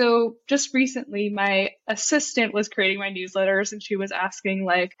 And so just recently, my assistant was creating my newsletters and she was asking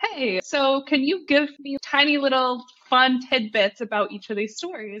like, hey, so can you give me tiny little fun tidbits about each of these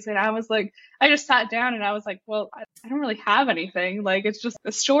stories? And I was like, I just sat down and I was like, well, I don't really have anything. Like, it's just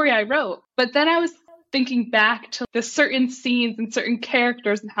a story I wrote. But then I was thinking back to the certain scenes and certain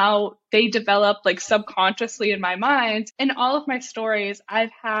characters and how they develop like subconsciously in my mind. In all of my stories,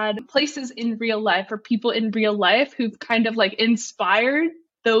 I've had places in real life or people in real life who've kind of like inspired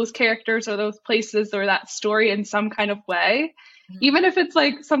those characters or those places or that story in some kind of way. Even if it's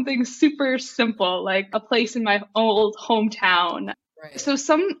like something super simple, like a place in my old hometown. Right. So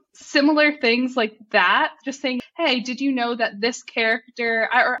some similar things like that, just saying, hey, did you know that this character,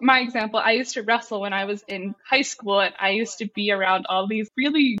 or my example, I used to wrestle when I was in high school and I used to be around all these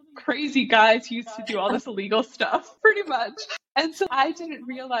really crazy guys who used to do all this illegal stuff, pretty much. And so I didn't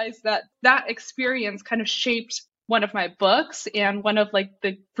realize that experience kind of shaped one of my books and one of like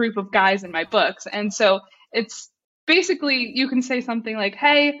the group of guys in my books. And so it's basically, you can say something like,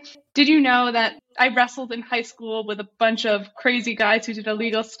 hey, did you know that I wrestled in high school with a bunch of crazy guys who did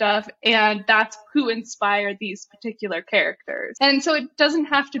illegal stuff, and that's who inspired these particular characters. And so it doesn't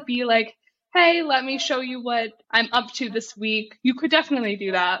have to be like, hey, let me show you what I'm up to this week. You could definitely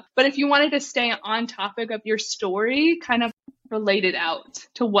do that. But if you wanted to stay on topic of your story, kind of relate it out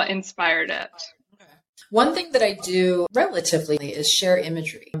to what inspired it. One thing that I do relatively is share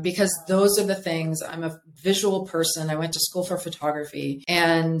imagery, because those are the things. I'm a visual person. I went to school for photography.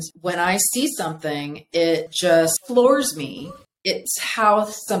 And when I see something, it just floors me. It's how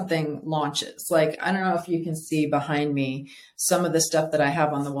something launches. Like, I don't know if you can see behind me some of the stuff that I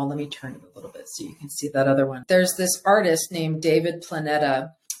have on the wall. Let me turn it a little bit so you can see that other one. There's this artist named David Planeta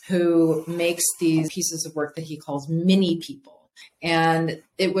who makes these pieces of work that he calls mini people. And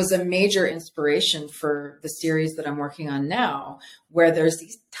it was a major inspiration for the series that I'm working on now, where there's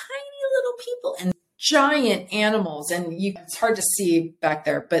these tiny little people and giant animals. And it's hard to see back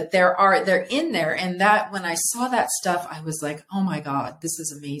there, but they're in there. And that when I saw that stuff, I was like, oh my God, this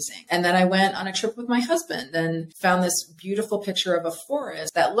is amazing. And then I went on a trip with my husband and found this beautiful picture of a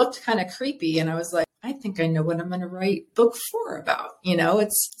forest that looked kind of creepy. And I was like, I think I know what I'm going to write book 4 about.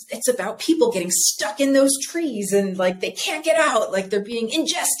 It's about people getting stuck in those trees and like they can't get out, like they're being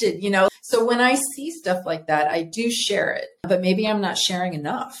ingested. So when I see stuff like that, I do share it, but maybe I'm not sharing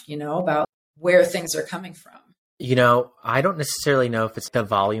enough, about where things are coming from. I don't necessarily know if it's the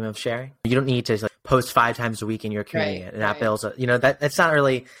volume of sharing. You don't need to post 5 times a week in your community, and that builds that's not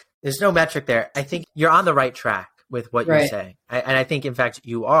really, there's no metric there. I think you're on the right track with what you're saying. And I think, in fact,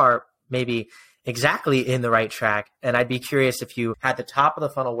 you are maybe exactly in the right track. And I'd be curious if you had the top of the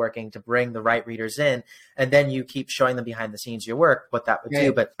funnel working to bring the right readers in, and then you keep showing them behind the scenes your work, what that would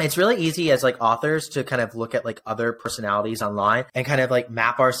do. But it's really easy as authors to kind of look at other personalities online and kind of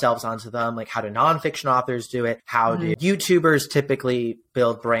map ourselves onto them, how do nonfiction authors do it? How do YouTubers typically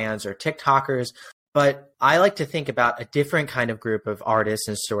build brands, or TikTokers? But I like to think about a different kind of group of artists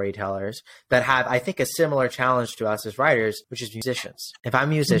and storytellers that have, I think, a similar challenge to us as writers, which is musicians. If I'm a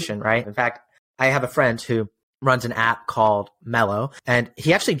musician, right? In fact, I have a friend who runs an app called Mellow, and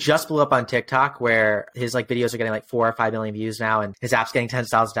he actually just blew up on TikTok, where his videos are getting 4 or 5 million views now, and his app's getting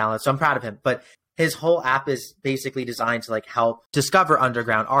 10,000 downloads. So I'm proud of him. But his whole app is basically designed to help discover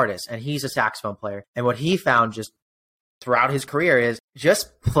underground artists. And he's a saxophone player. And what he found just throughout his career is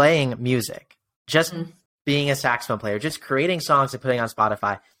just playing music, just being a saxophone player, just creating songs and putting on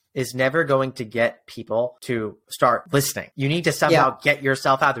Spotify is never going to get people to start listening. You need to somehow get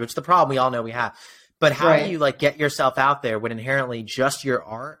yourself out there, which is the problem we all know we have. But how do you get yourself out there when inherently just your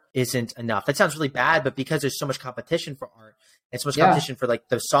art isn't enough? That sounds really bad, but because there's so much competition for art and so much competition for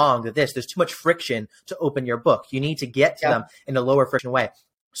the song, there's too much friction to open your book. You need to get to them in a lower friction way.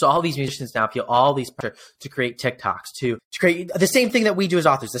 So all these musicians now feel all these pressure to create TikToks, to create the same thing that we do as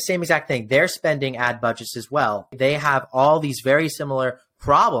authors, the same exact thing. They're spending ad budgets as well. They have all these very similar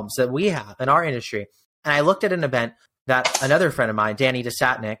problems that we have in our industry. And I looked at an event that another friend of mine, Danny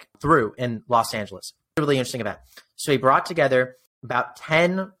Desatnik, threw in Los Angeles. A really interesting event. So he brought together about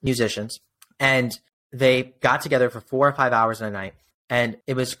 10 musicians, and they got together for 4 or 5 hours in a night. And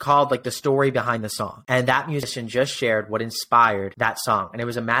it was called the story behind the song. And that musician just shared what inspired that song. And it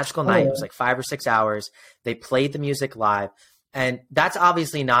was a magical night. It was 5 or 6 hours. They played the music live. And that's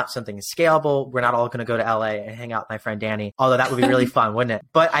obviously not something scalable. We're not all going to go to LA and hang out with my friend Danny, although that would be really fun, wouldn't it?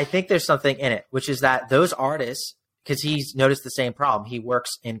 But I think there's something in it, which is that those artists, because he's noticed the same problem. He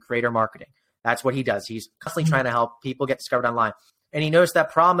works in creator marketing. That's what he does. He's constantly trying to help people get discovered online. And he noticed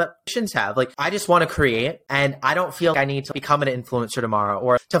that problem that musicians have. I just want to create, and I don't feel I need to become an influencer tomorrow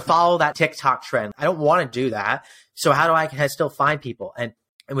or to follow that TikTok trend. I don't want to do that. So how do I still find people? And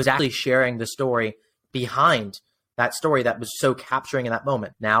it was actually sharing the story behind that story that was so capturing in that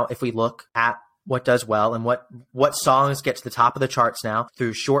moment. Now, if we look at what does well and what songs get to the top of the charts now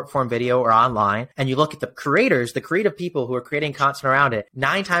through short form video or online, and you look at the creators, the creative people who are creating content around it,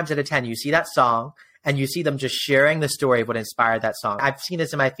 9 times out of 10, you see that song and you see them just sharing the story of what inspired that song. I've seen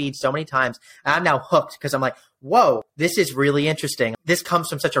this in my feed so many times, and I'm now hooked because I'm like, whoa, this is really interesting. This comes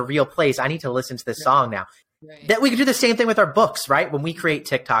from such a real place. I need to listen to this song now. Right. That we can do the same thing with our books, right? When we create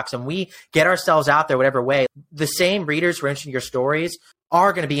TikToks and we get ourselves out there, whatever way, the same readers who are interested in your stories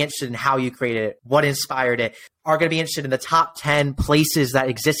are going to be interested in how you created it, what inspired it, are going to be interested in the top 10 places that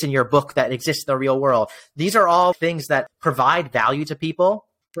exist in your book that exist in the real world. These are all things that provide value to people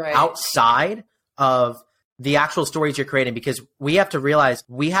outside of the actual stories you're creating, because we have to realize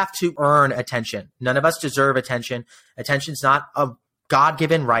we have to earn attention. None of us deserve attention. Attention's not a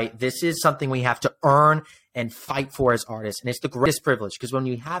God-given right. This is something we have to earn and fight for as artists. And it's the greatest privilege, because when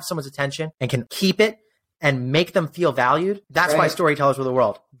you have someone's attention and can keep it and make them feel valued, that's why storytellers rule the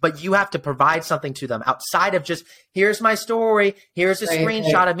world. But you have to provide something to them outside of just, here's my story, here's a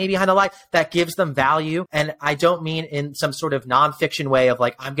screenshot of me behind the light, that gives them value. And I don't mean in some sort of nonfiction way of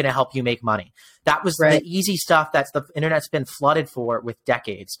I'm going to help you make money. That was the easy stuff that's the internet's been flooded for with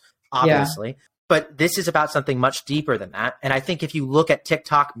decades, obviously. Yeah. But this is about something much deeper than that. And I think if you look at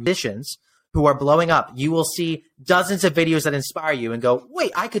TikTok musicians who are blowing up, you will see dozens of videos that inspire you and go,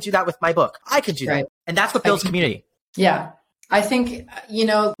 wait, I could do that with my book. I could do that. And that's what builds community. Yeah. I think,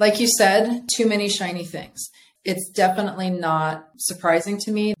 like you said, too many shiny things. It's definitely not surprising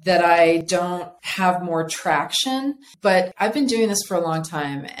to me that I don't have more traction, but I've been doing this for a long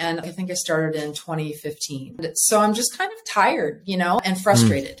time. And I think I started in 2015. So I'm just kind of tired, and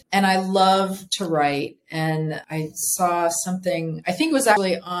frustrated. And I love to write. And I saw something, I think it was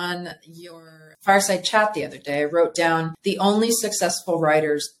actually on your Fireside Chat the other day. I wrote down, the only successful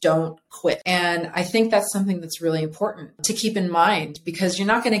writers don't quit. And I think that's something that's really important to keep in mind, because you're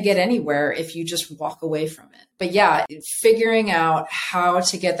not going to get anywhere if you just walk away from it. But yeah, figuring out how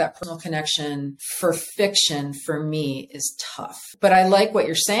to get that personal connection for fiction for me is tough. But I like what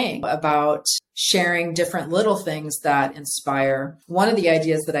you're saying about sharing different little things that inspire. One of the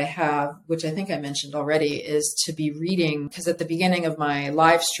ideas that I have, which I think I mentioned already, is to be reading, because at the beginning of my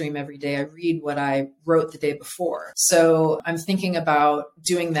live stream every day, I read what I wrote the day before. So I'm thinking about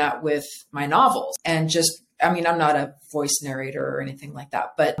doing that with my novels and I'm not a voice narrator or anything like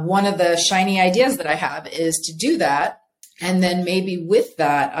that, but one of the shiny ideas that I have is to do that. And then maybe with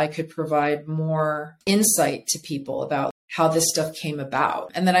that, I could provide more insight to people about how this stuff came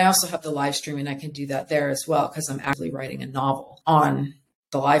about. And then I also have the live stream, and I can do that there as well, because I'm actually writing a novel on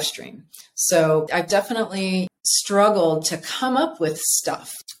the live stream. So I've definitely struggled to come up with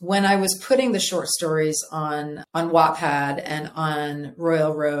stuff. When I was putting the short stories on Wattpad and on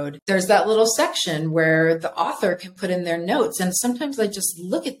Royal Road, there's that little section where the author can put in their notes. And sometimes I just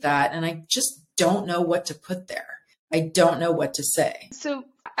look at that and I just don't know what to put there. I don't know what to say. So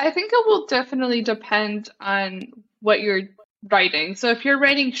I think it will definitely depend on what you're writing. So if you're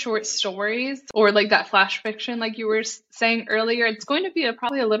writing short stories or like that flash fiction, like you were saying earlier, it's going to be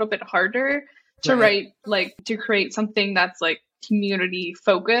probably a little bit harder to write, like to create something that's like community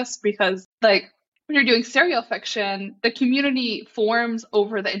focused, because like when you're doing serial fiction, the community forms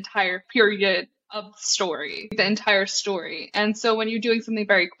over the entire period of the story, the entire story. And so when you're doing something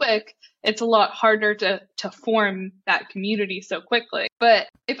very quick, it's a lot harder to form that community so quickly. But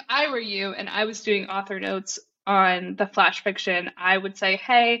if I were you and I was doing author notes on the flash fiction, I would say,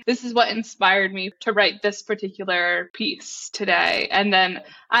 hey, this is what inspired me to write this particular piece today. And then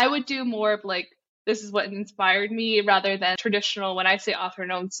I would do more of like, this is what inspired me, rather than traditional. When I say author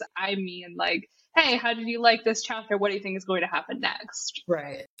notes, I mean like, hey, how did you like this chapter? What do you think is going to happen next?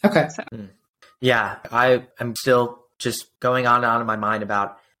 Right. Okay. So. Yeah, I am still just going on and on in my mind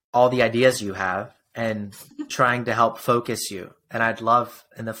about all the ideas you have and trying to help focus you. And I'd love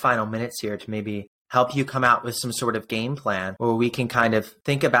in the final minutes here to maybe help you come out with some sort of game plan where we can kind of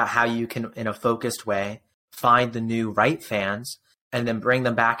think about how you can, in a focused way, find the new right fans and then bring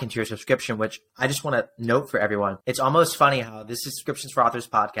them back into your subscription, which I just want to note for everyone. It's almost funny how this is Subscriptions for Authors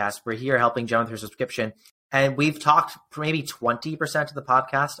podcast. We're here helping Jen with her subscription. And we've talked for maybe 20% of the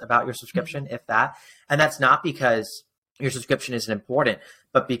podcast about your subscription, if that. And that's not because your subscription isn't important,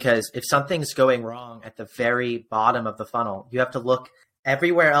 but because if something's going wrong at the very bottom of the funnel, you have to look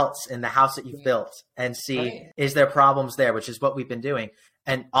everywhere else in the house that you've built and see, is there problems there, which is what we've been doing.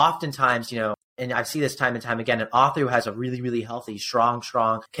 And oftentimes, and I see this time and time again, an author who has a really, really healthy, strong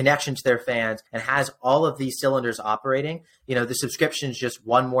connection to their fans and has all of these cylinders operating, the subscription is just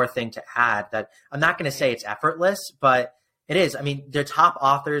one more thing to add that I'm not going to say it's effortless, but it is. I mean, their top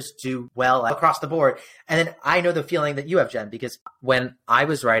authors do well across the board. And then I know the feeling that you have, Jen, because when I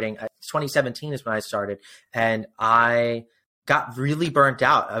was writing, 2017 is when I started, and I got really burnt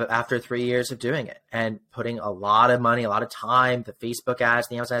out after 3 years of doing it and putting a lot of money, a lot of time, the Facebook ads,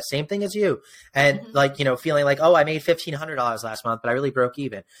 the Amazon ads, same thing as you. And feeling like, oh, I made $1,500 last month, but I really broke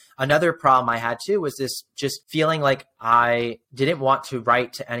even. Another problem I had too was this just feeling like I didn't want to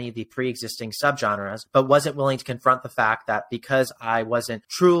write to any of the pre-existing subgenres, but wasn't willing to confront the fact that because I wasn't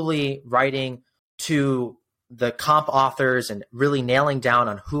truly writing to the comp authors and really nailing down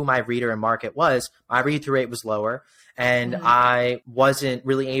on who my reader and market was, my read-through rate was lower. And I wasn't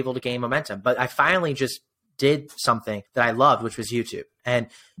really able to gain momentum. But I finally just did something that I loved, which was YouTube. And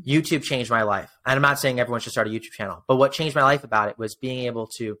YouTube changed my life. And I'm not saying everyone should start a YouTube channel, but what changed my life about it was being able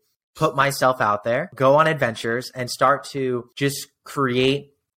to put myself out there, go on adventures, and start to just create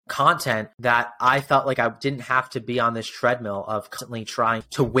content that I felt like I didn't have to be on this treadmill of constantly trying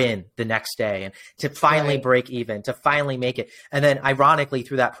to win the next day and to finally break even, to finally make it. And then ironically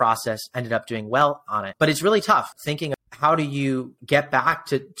through that process ended up doing well on it. But it's really tough thinking, how do you get back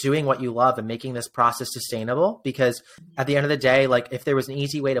to doing what you love and making this process sustainable? Because at the end of the day, like if there was an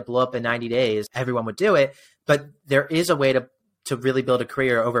easy way to blow up in 90 days, everyone would do it. But there is a way to really build a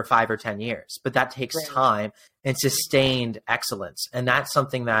career over 5 or 10 years. But that takes time and sustained excellence. And that's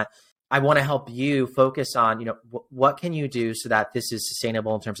something that I want to help you focus on, what can you do so that this is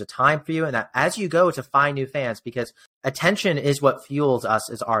sustainable in terms of time for you? And that as you go to find new fans, because attention is what fuels us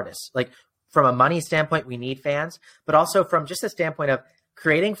as artists. Like from a money standpoint, we need fans, but also from just a standpoint of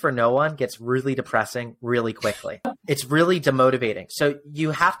creating for no one gets really depressing really quickly. It's really demotivating. So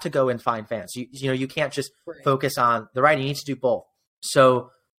you have to go and find fans. You can't just focus on the writing. You need to do both. So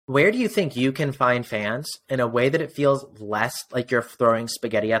Where do you think you can find fans in a way that it feels less like you're throwing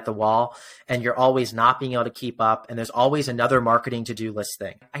spaghetti at the wall and you're always not being able to keep up and there's always another marketing to-do list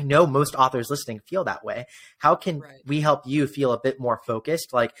thing? I know most authors listening feel that way. How can we help you feel a bit more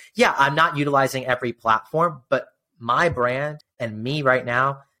focused? Like, yeah, I'm not utilizing every platform, but my brand and me right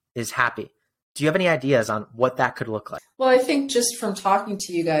now is happy. Do you have any ideas on what that could look like? Well, I think just from talking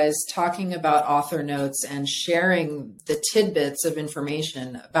to you guys, talking about author notes and sharing the tidbits of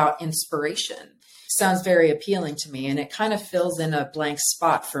information about inspiration sounds very appealing to me. And it kind of fills in a blank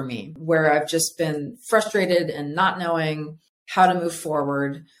spot for me where I've just been frustrated and not knowing how to move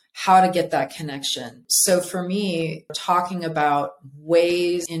forward, how to get that connection. So for me, talking about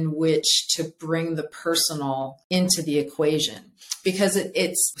ways in which to bring the personal into the equation, because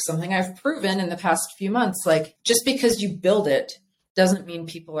it's something I've proven in the past few months. Like, just because you build it doesn't mean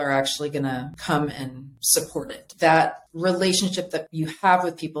people are actually going to come and support it. That relationship that you have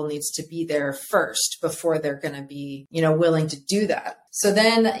with people needs to be there first before they're going to be, willing to do that. So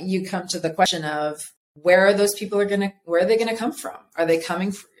then you come to the question of where are those people where are they going to come from? Are they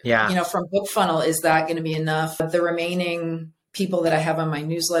coming from, from BookFunnel? Is that going to be enough? The remaining people that I have on my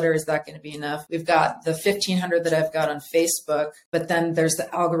newsletter, is that going to be enough? We've got the 1,500 that I've got on Facebook, but then there's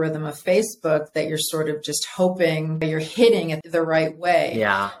the algorithm of Facebook that you're sort of just hoping you're hitting it the right way.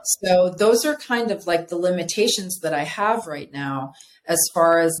 Yeah. So those are kind of like the limitations that I have right now as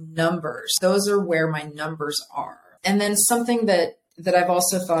far as numbers. Those are where my numbers are. And then something that I've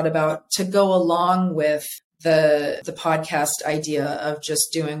also thought about to go along with the podcast idea of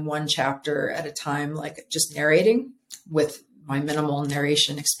just doing one chapter at a time, like just narrating with my minimal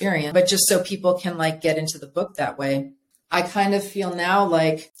narration experience, but just so people can get into the book that way. I kind of feel now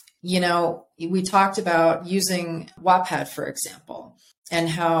like, we talked about using Wattpad, for example, and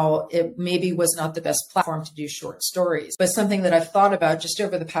how it maybe was not the best platform to do short stories. But something that I've thought about just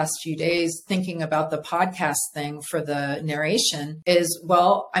over the past few days, thinking about the podcast thing for the narration is,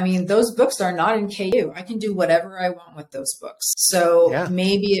 those books are not in KU. I can do whatever I want with those books. So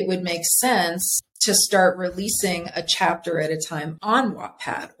maybe it would make sense to start releasing a chapter at a time on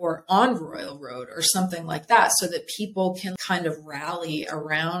Wattpad or on Royal Road or something like that, so that people can kind of rally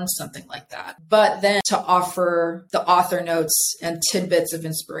around something like that. But then to offer the author notes and tidbits of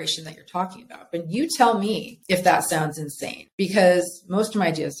inspiration that you're talking about. But you tell me if that sounds insane, because most of my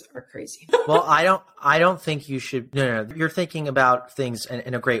ideas are crazy. Well, I don't think you should. No. You're thinking about things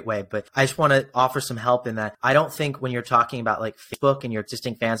in a great way, but I just want to offer some help in that. I don't think when you're talking about Facebook and your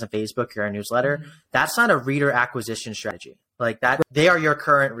existing fans on Facebook, your newsletter, that's not a reader acquisition strategy. Like that, they are your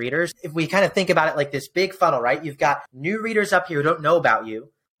current readers. If we kind of think about it like this big funnel, right? You've got new readers up here who don't know about you.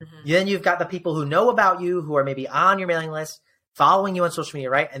 Then you've got the people who know about you, who are maybe on your mailing list, following you on social media,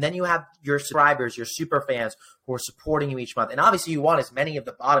 right? And then you have your subscribers, your super fans who are supporting you each month. And obviously you want as many of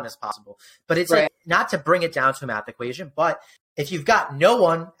the bottom as possible, but it's not to bring it down to a math equation, but if you've got no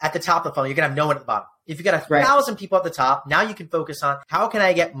one at the top of the funnel, you're going to have no one at the bottom. If you've got 1,000 people at the top, now you can focus on how can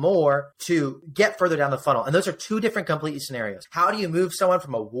I get more to get further down the funnel? And those are two different completely scenarios. How do you move someone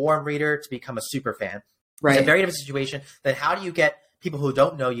from a warm reader to become a super fan? Right. It's a very different situation than how do you get people who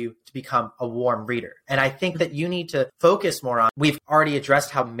don't know you to become a warm reader? And I think that you need to focus more on, we've already addressed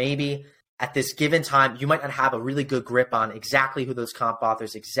how maybe at this given time, you might not have a really good grip on exactly who those comp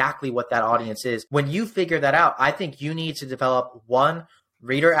authors, exactly what that audience is. When you figure that out, I think you need to develop one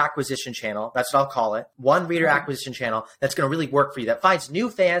reader acquisition channel. That's what I'll call it. One reader acquisition channel that's going to really work for you, that finds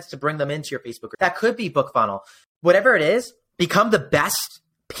new fans to bring them into your Facebook group. That could be BookFunnel. Whatever it is, become the best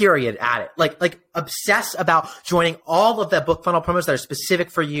period at it. Like obsess about joining all of the BookFunnel promos that are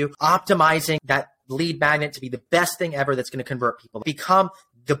specific for you, optimizing that lead magnet to be the best thing ever that's going to convert people. Become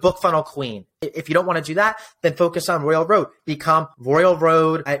the BookFunnel queen. If you don't want to do that, then focus on Royal Road. Become Royal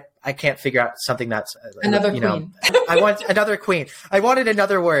Road. I can't figure out something that's another queen. I want another queen. I wanted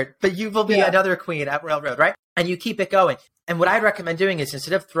another word, but you will be another queen at Royal Road, right? And you keep it going. And what I'd recommend doing is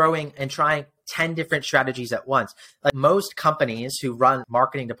instead of throwing and trying 10 different strategies at once, like most companies who run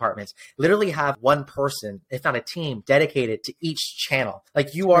marketing departments literally have one person, if not a team, dedicated to each channel.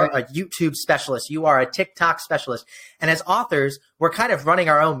 Like you are a YouTube specialist, you are a TikTok specialist. And as authors, we're kind of running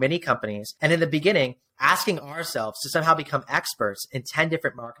our own mini companies. And in the beginning, asking ourselves to somehow become experts in 10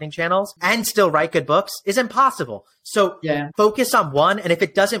 different marketing channels and still write good books is impossible. So focus on one. And if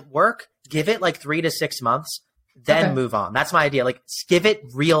it doesn't work, give it like 3 to 6 months. Then move on. That's my idea. Like, give it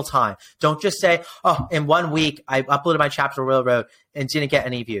real time. Don't just say, oh, in 1 week, I uploaded my chapter to Royal Road and didn't get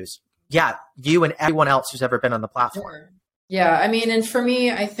any views. Yeah, you and everyone else who's ever been on the platform. Sure. Yeah, I mean, and for me,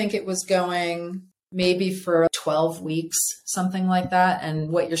 I think it was going maybe for 12 weeks, something like that. And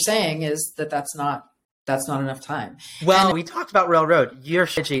what you're saying is that that's not that's not enough time. Well, we talked about Railroad, your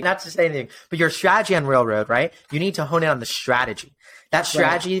strategy, not to say anything, but your strategy on Railroad, right? You need to hone in on the strategy. That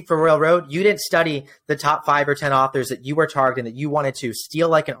strategy for Railroad, you didn't study the top 5 or 10 authors that you were targeting, that you wanted to steal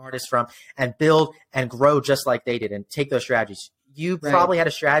like an artist from and build and grow just like they did and take those strategies. You probably had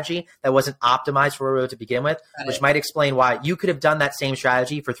a strategy that wasn't optimized for Railroad to begin with, which might explain why you could have done that same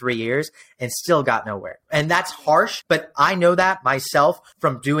strategy for 3 years and still got nowhere. And that's harsh, but I know that myself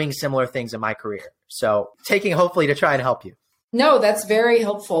from doing similar things in my career. So taking hopefully to try and help you. No, that's very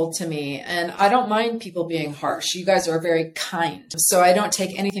helpful to me. And I don't mind people being harsh. You guys are very kind. So I don't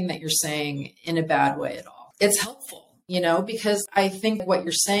take anything that you're saying in a bad way at all. It's helpful, because I think what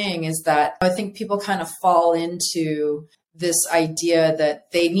you're saying is that I think people kind of fall into this idea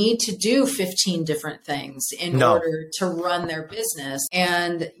that they need to do 15 different things in order to run their business.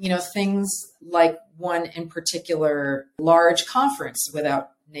 And, things like one in particular large conference, without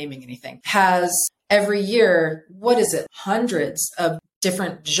naming anything, has every year, hundreds of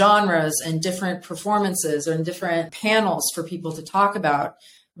different genres and different performances and different panels for people to talk about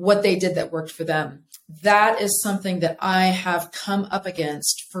what they did that worked for them. That is something that I have come up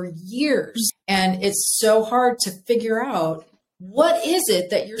against for years. And it's so hard to figure out, what is it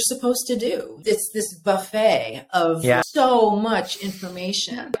that you're supposed to do? It's this buffet of so much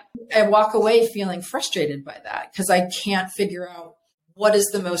information. I walk away feeling frustrated by that because I can't figure out what is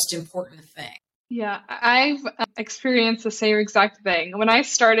the most important thing. Yeah, I've experienced the same exact thing. When I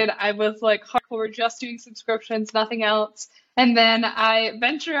started, I was like hardcore, just doing subscriptions, nothing else. And then I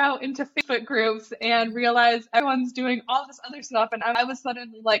venture out into Facebook groups and realize everyone's doing all this other stuff. And I was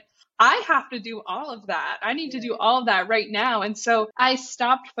suddenly like, I have to do all of that. I need to do all of that right now. And so I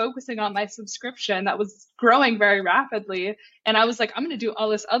stopped focusing on my subscription that was growing very rapidly. And I was like, I'm going to do all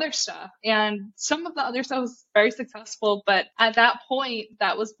this other stuff. And some of the other stuff was very successful. But at that point,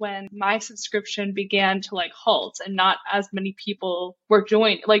 that was when my subscription began to halt, and not as many people were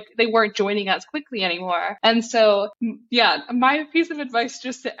joining, they weren't joining as quickly anymore. And so, my piece of advice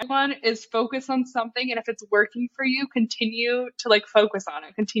just to everyone is focus on something. And if it's working for you, continue to focus on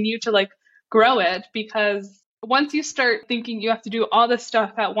it, continue to grow it, because once you start thinking you have to do all this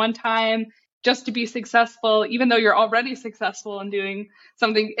stuff at one time just to be successful, even though you're already successful in doing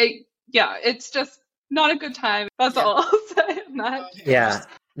something, it's just not a good time. That's all I'll say on that. Yeah.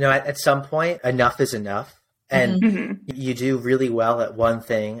 At some point, enough is enough. And you do really well at one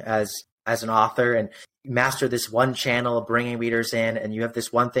thing as an author, and master this one channel of bringing readers in, and you have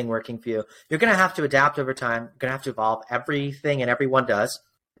this one thing working for you. You're going to have to adapt over time. You're going to have to evolve. Everything and everyone does.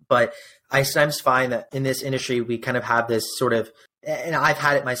 But I sometimes find that in this industry, we kind of have this sort of, and I've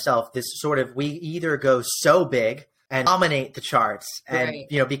had it myself, this sort of, we either go so big and dominate the charts and,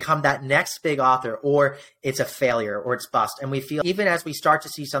 become that next big author, or it's a failure or it's bust. And we feel, even as we start to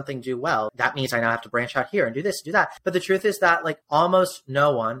see something do well, that means I now have to branch out here and do this, do that. But the truth is that almost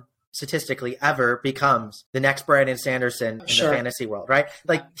no one statistically ever becomes the next Brandon Sanderson in the fantasy world, right?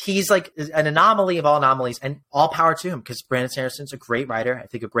 He's an anomaly of all anomalies, and all power to him, because Brandon Sanderson's a great writer, I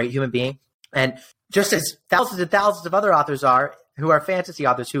think a great human being. And just as thousands and thousands of other authors are, who are fantasy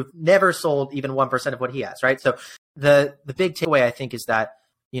authors who've never sold even 1% of what he has, right? So the big takeaway, I think, is that,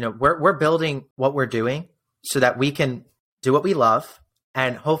 we're building what we're doing so that we can do what we love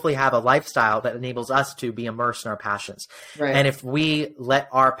and hopefully have a lifestyle that enables us to be immersed in our passions. Right. And if we let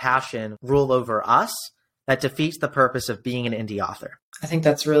our passion rule over us, that defeats the purpose of being an indie author. I think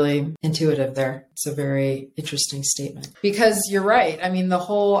that's really intuitive there. It's a very interesting statement, because you're right. I mean, the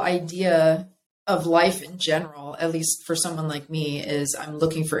whole idea of life in general, at least for someone like me, is I'm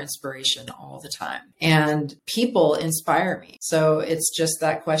looking for inspiration all the time, and people inspire me. So it's just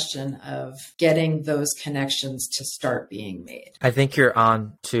that question of getting those connections to start being made. I think you're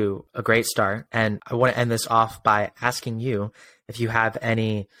on to a great start. And I want to end this off by asking you if you have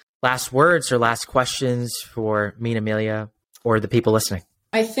any last words or last questions for me and Amelia or the people listening.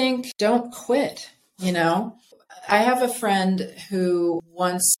 I think don't quit. I have a friend who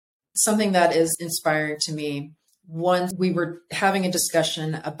once, something that is inspiring to me, once we were having a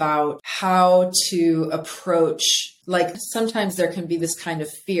discussion about how to approach, sometimes there can be this kind of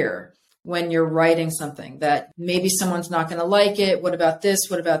fear when you're writing something that maybe someone's not going to like it. What about this?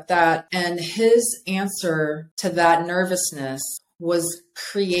 What about that? And his answer to that nervousness was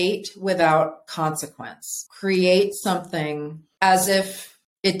create without consequence. Create something as if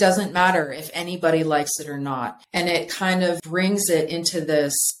it doesn't matter if anybody likes it or not. And it kind of brings it into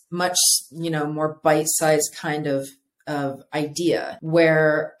this much, more bite-sized kind of idea,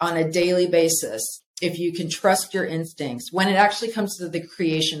 where on a daily basis, if you can trust your instincts, when it actually comes to the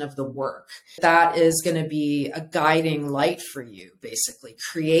creation of the work, that is going to be a guiding light for you, basically.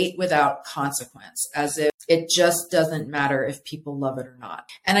 Create without consequence, as if it just doesn't matter if people love it or not.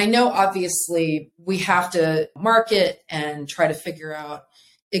 And I know, obviously, we have to market and try to figure out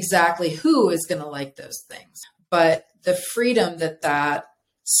exactly who is going to like those things. But the freedom that that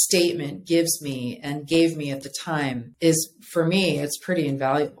statement gives me and gave me at the time is, for me, it's pretty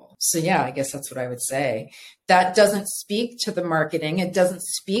invaluable. So yeah, I guess that's what I would say. That doesn't speak to the marketing. It doesn't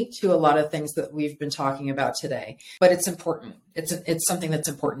speak to a lot of things that we've been talking about today, but it's important. It's something that's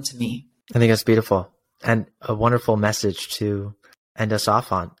important to me. I think that's beautiful and a wonderful message to end us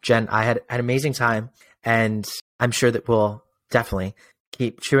off on. Jen, I had an amazing time, and I'm sure that we'll definitely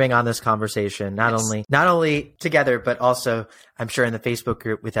keep chewing on this conversation, not only together, but also I'm sure in the Facebook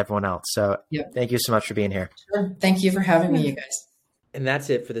group with everyone else. So Thank you so much for being here. Sure. Thank you for having me, you guys. And that's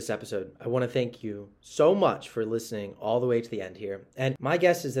it for this episode. I want to thank you so much for listening all the way to the end here. And my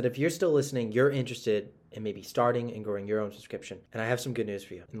guess is that if you're still listening, you're interested in maybe starting and growing your own subscription. And I have some good news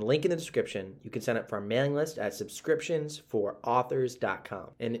for you. In the link in the description, you can sign up for our mailing list at subscriptionsforauthors.com.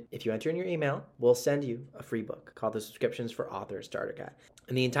 And if you enter in your email, we'll send you a free book called the Subscriptions for Authors Starter Guide.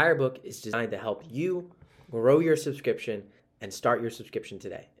 And the entire book is designed to help you grow your subscription and start your subscription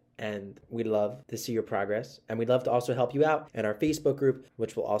today. And we'd love to see your progress. And we'd love to also help you out in our Facebook group,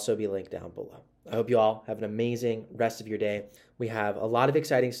 which will also be linked down below. I hope you all have an amazing rest of your day. We have a lot of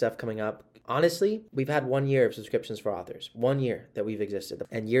exciting stuff coming up. Honestly, we've had 1 year of Subscriptions for Authors, 1 year that we've existed.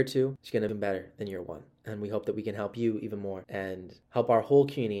 And year 2 is going to be better than year 1. And we hope that we can help you even more and help our whole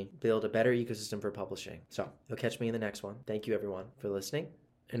community build a better ecosystem for publishing. So you'll catch me in the next one. Thank you, everyone, for listening.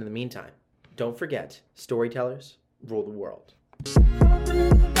 And in the meantime, don't forget, storytellers rule the world.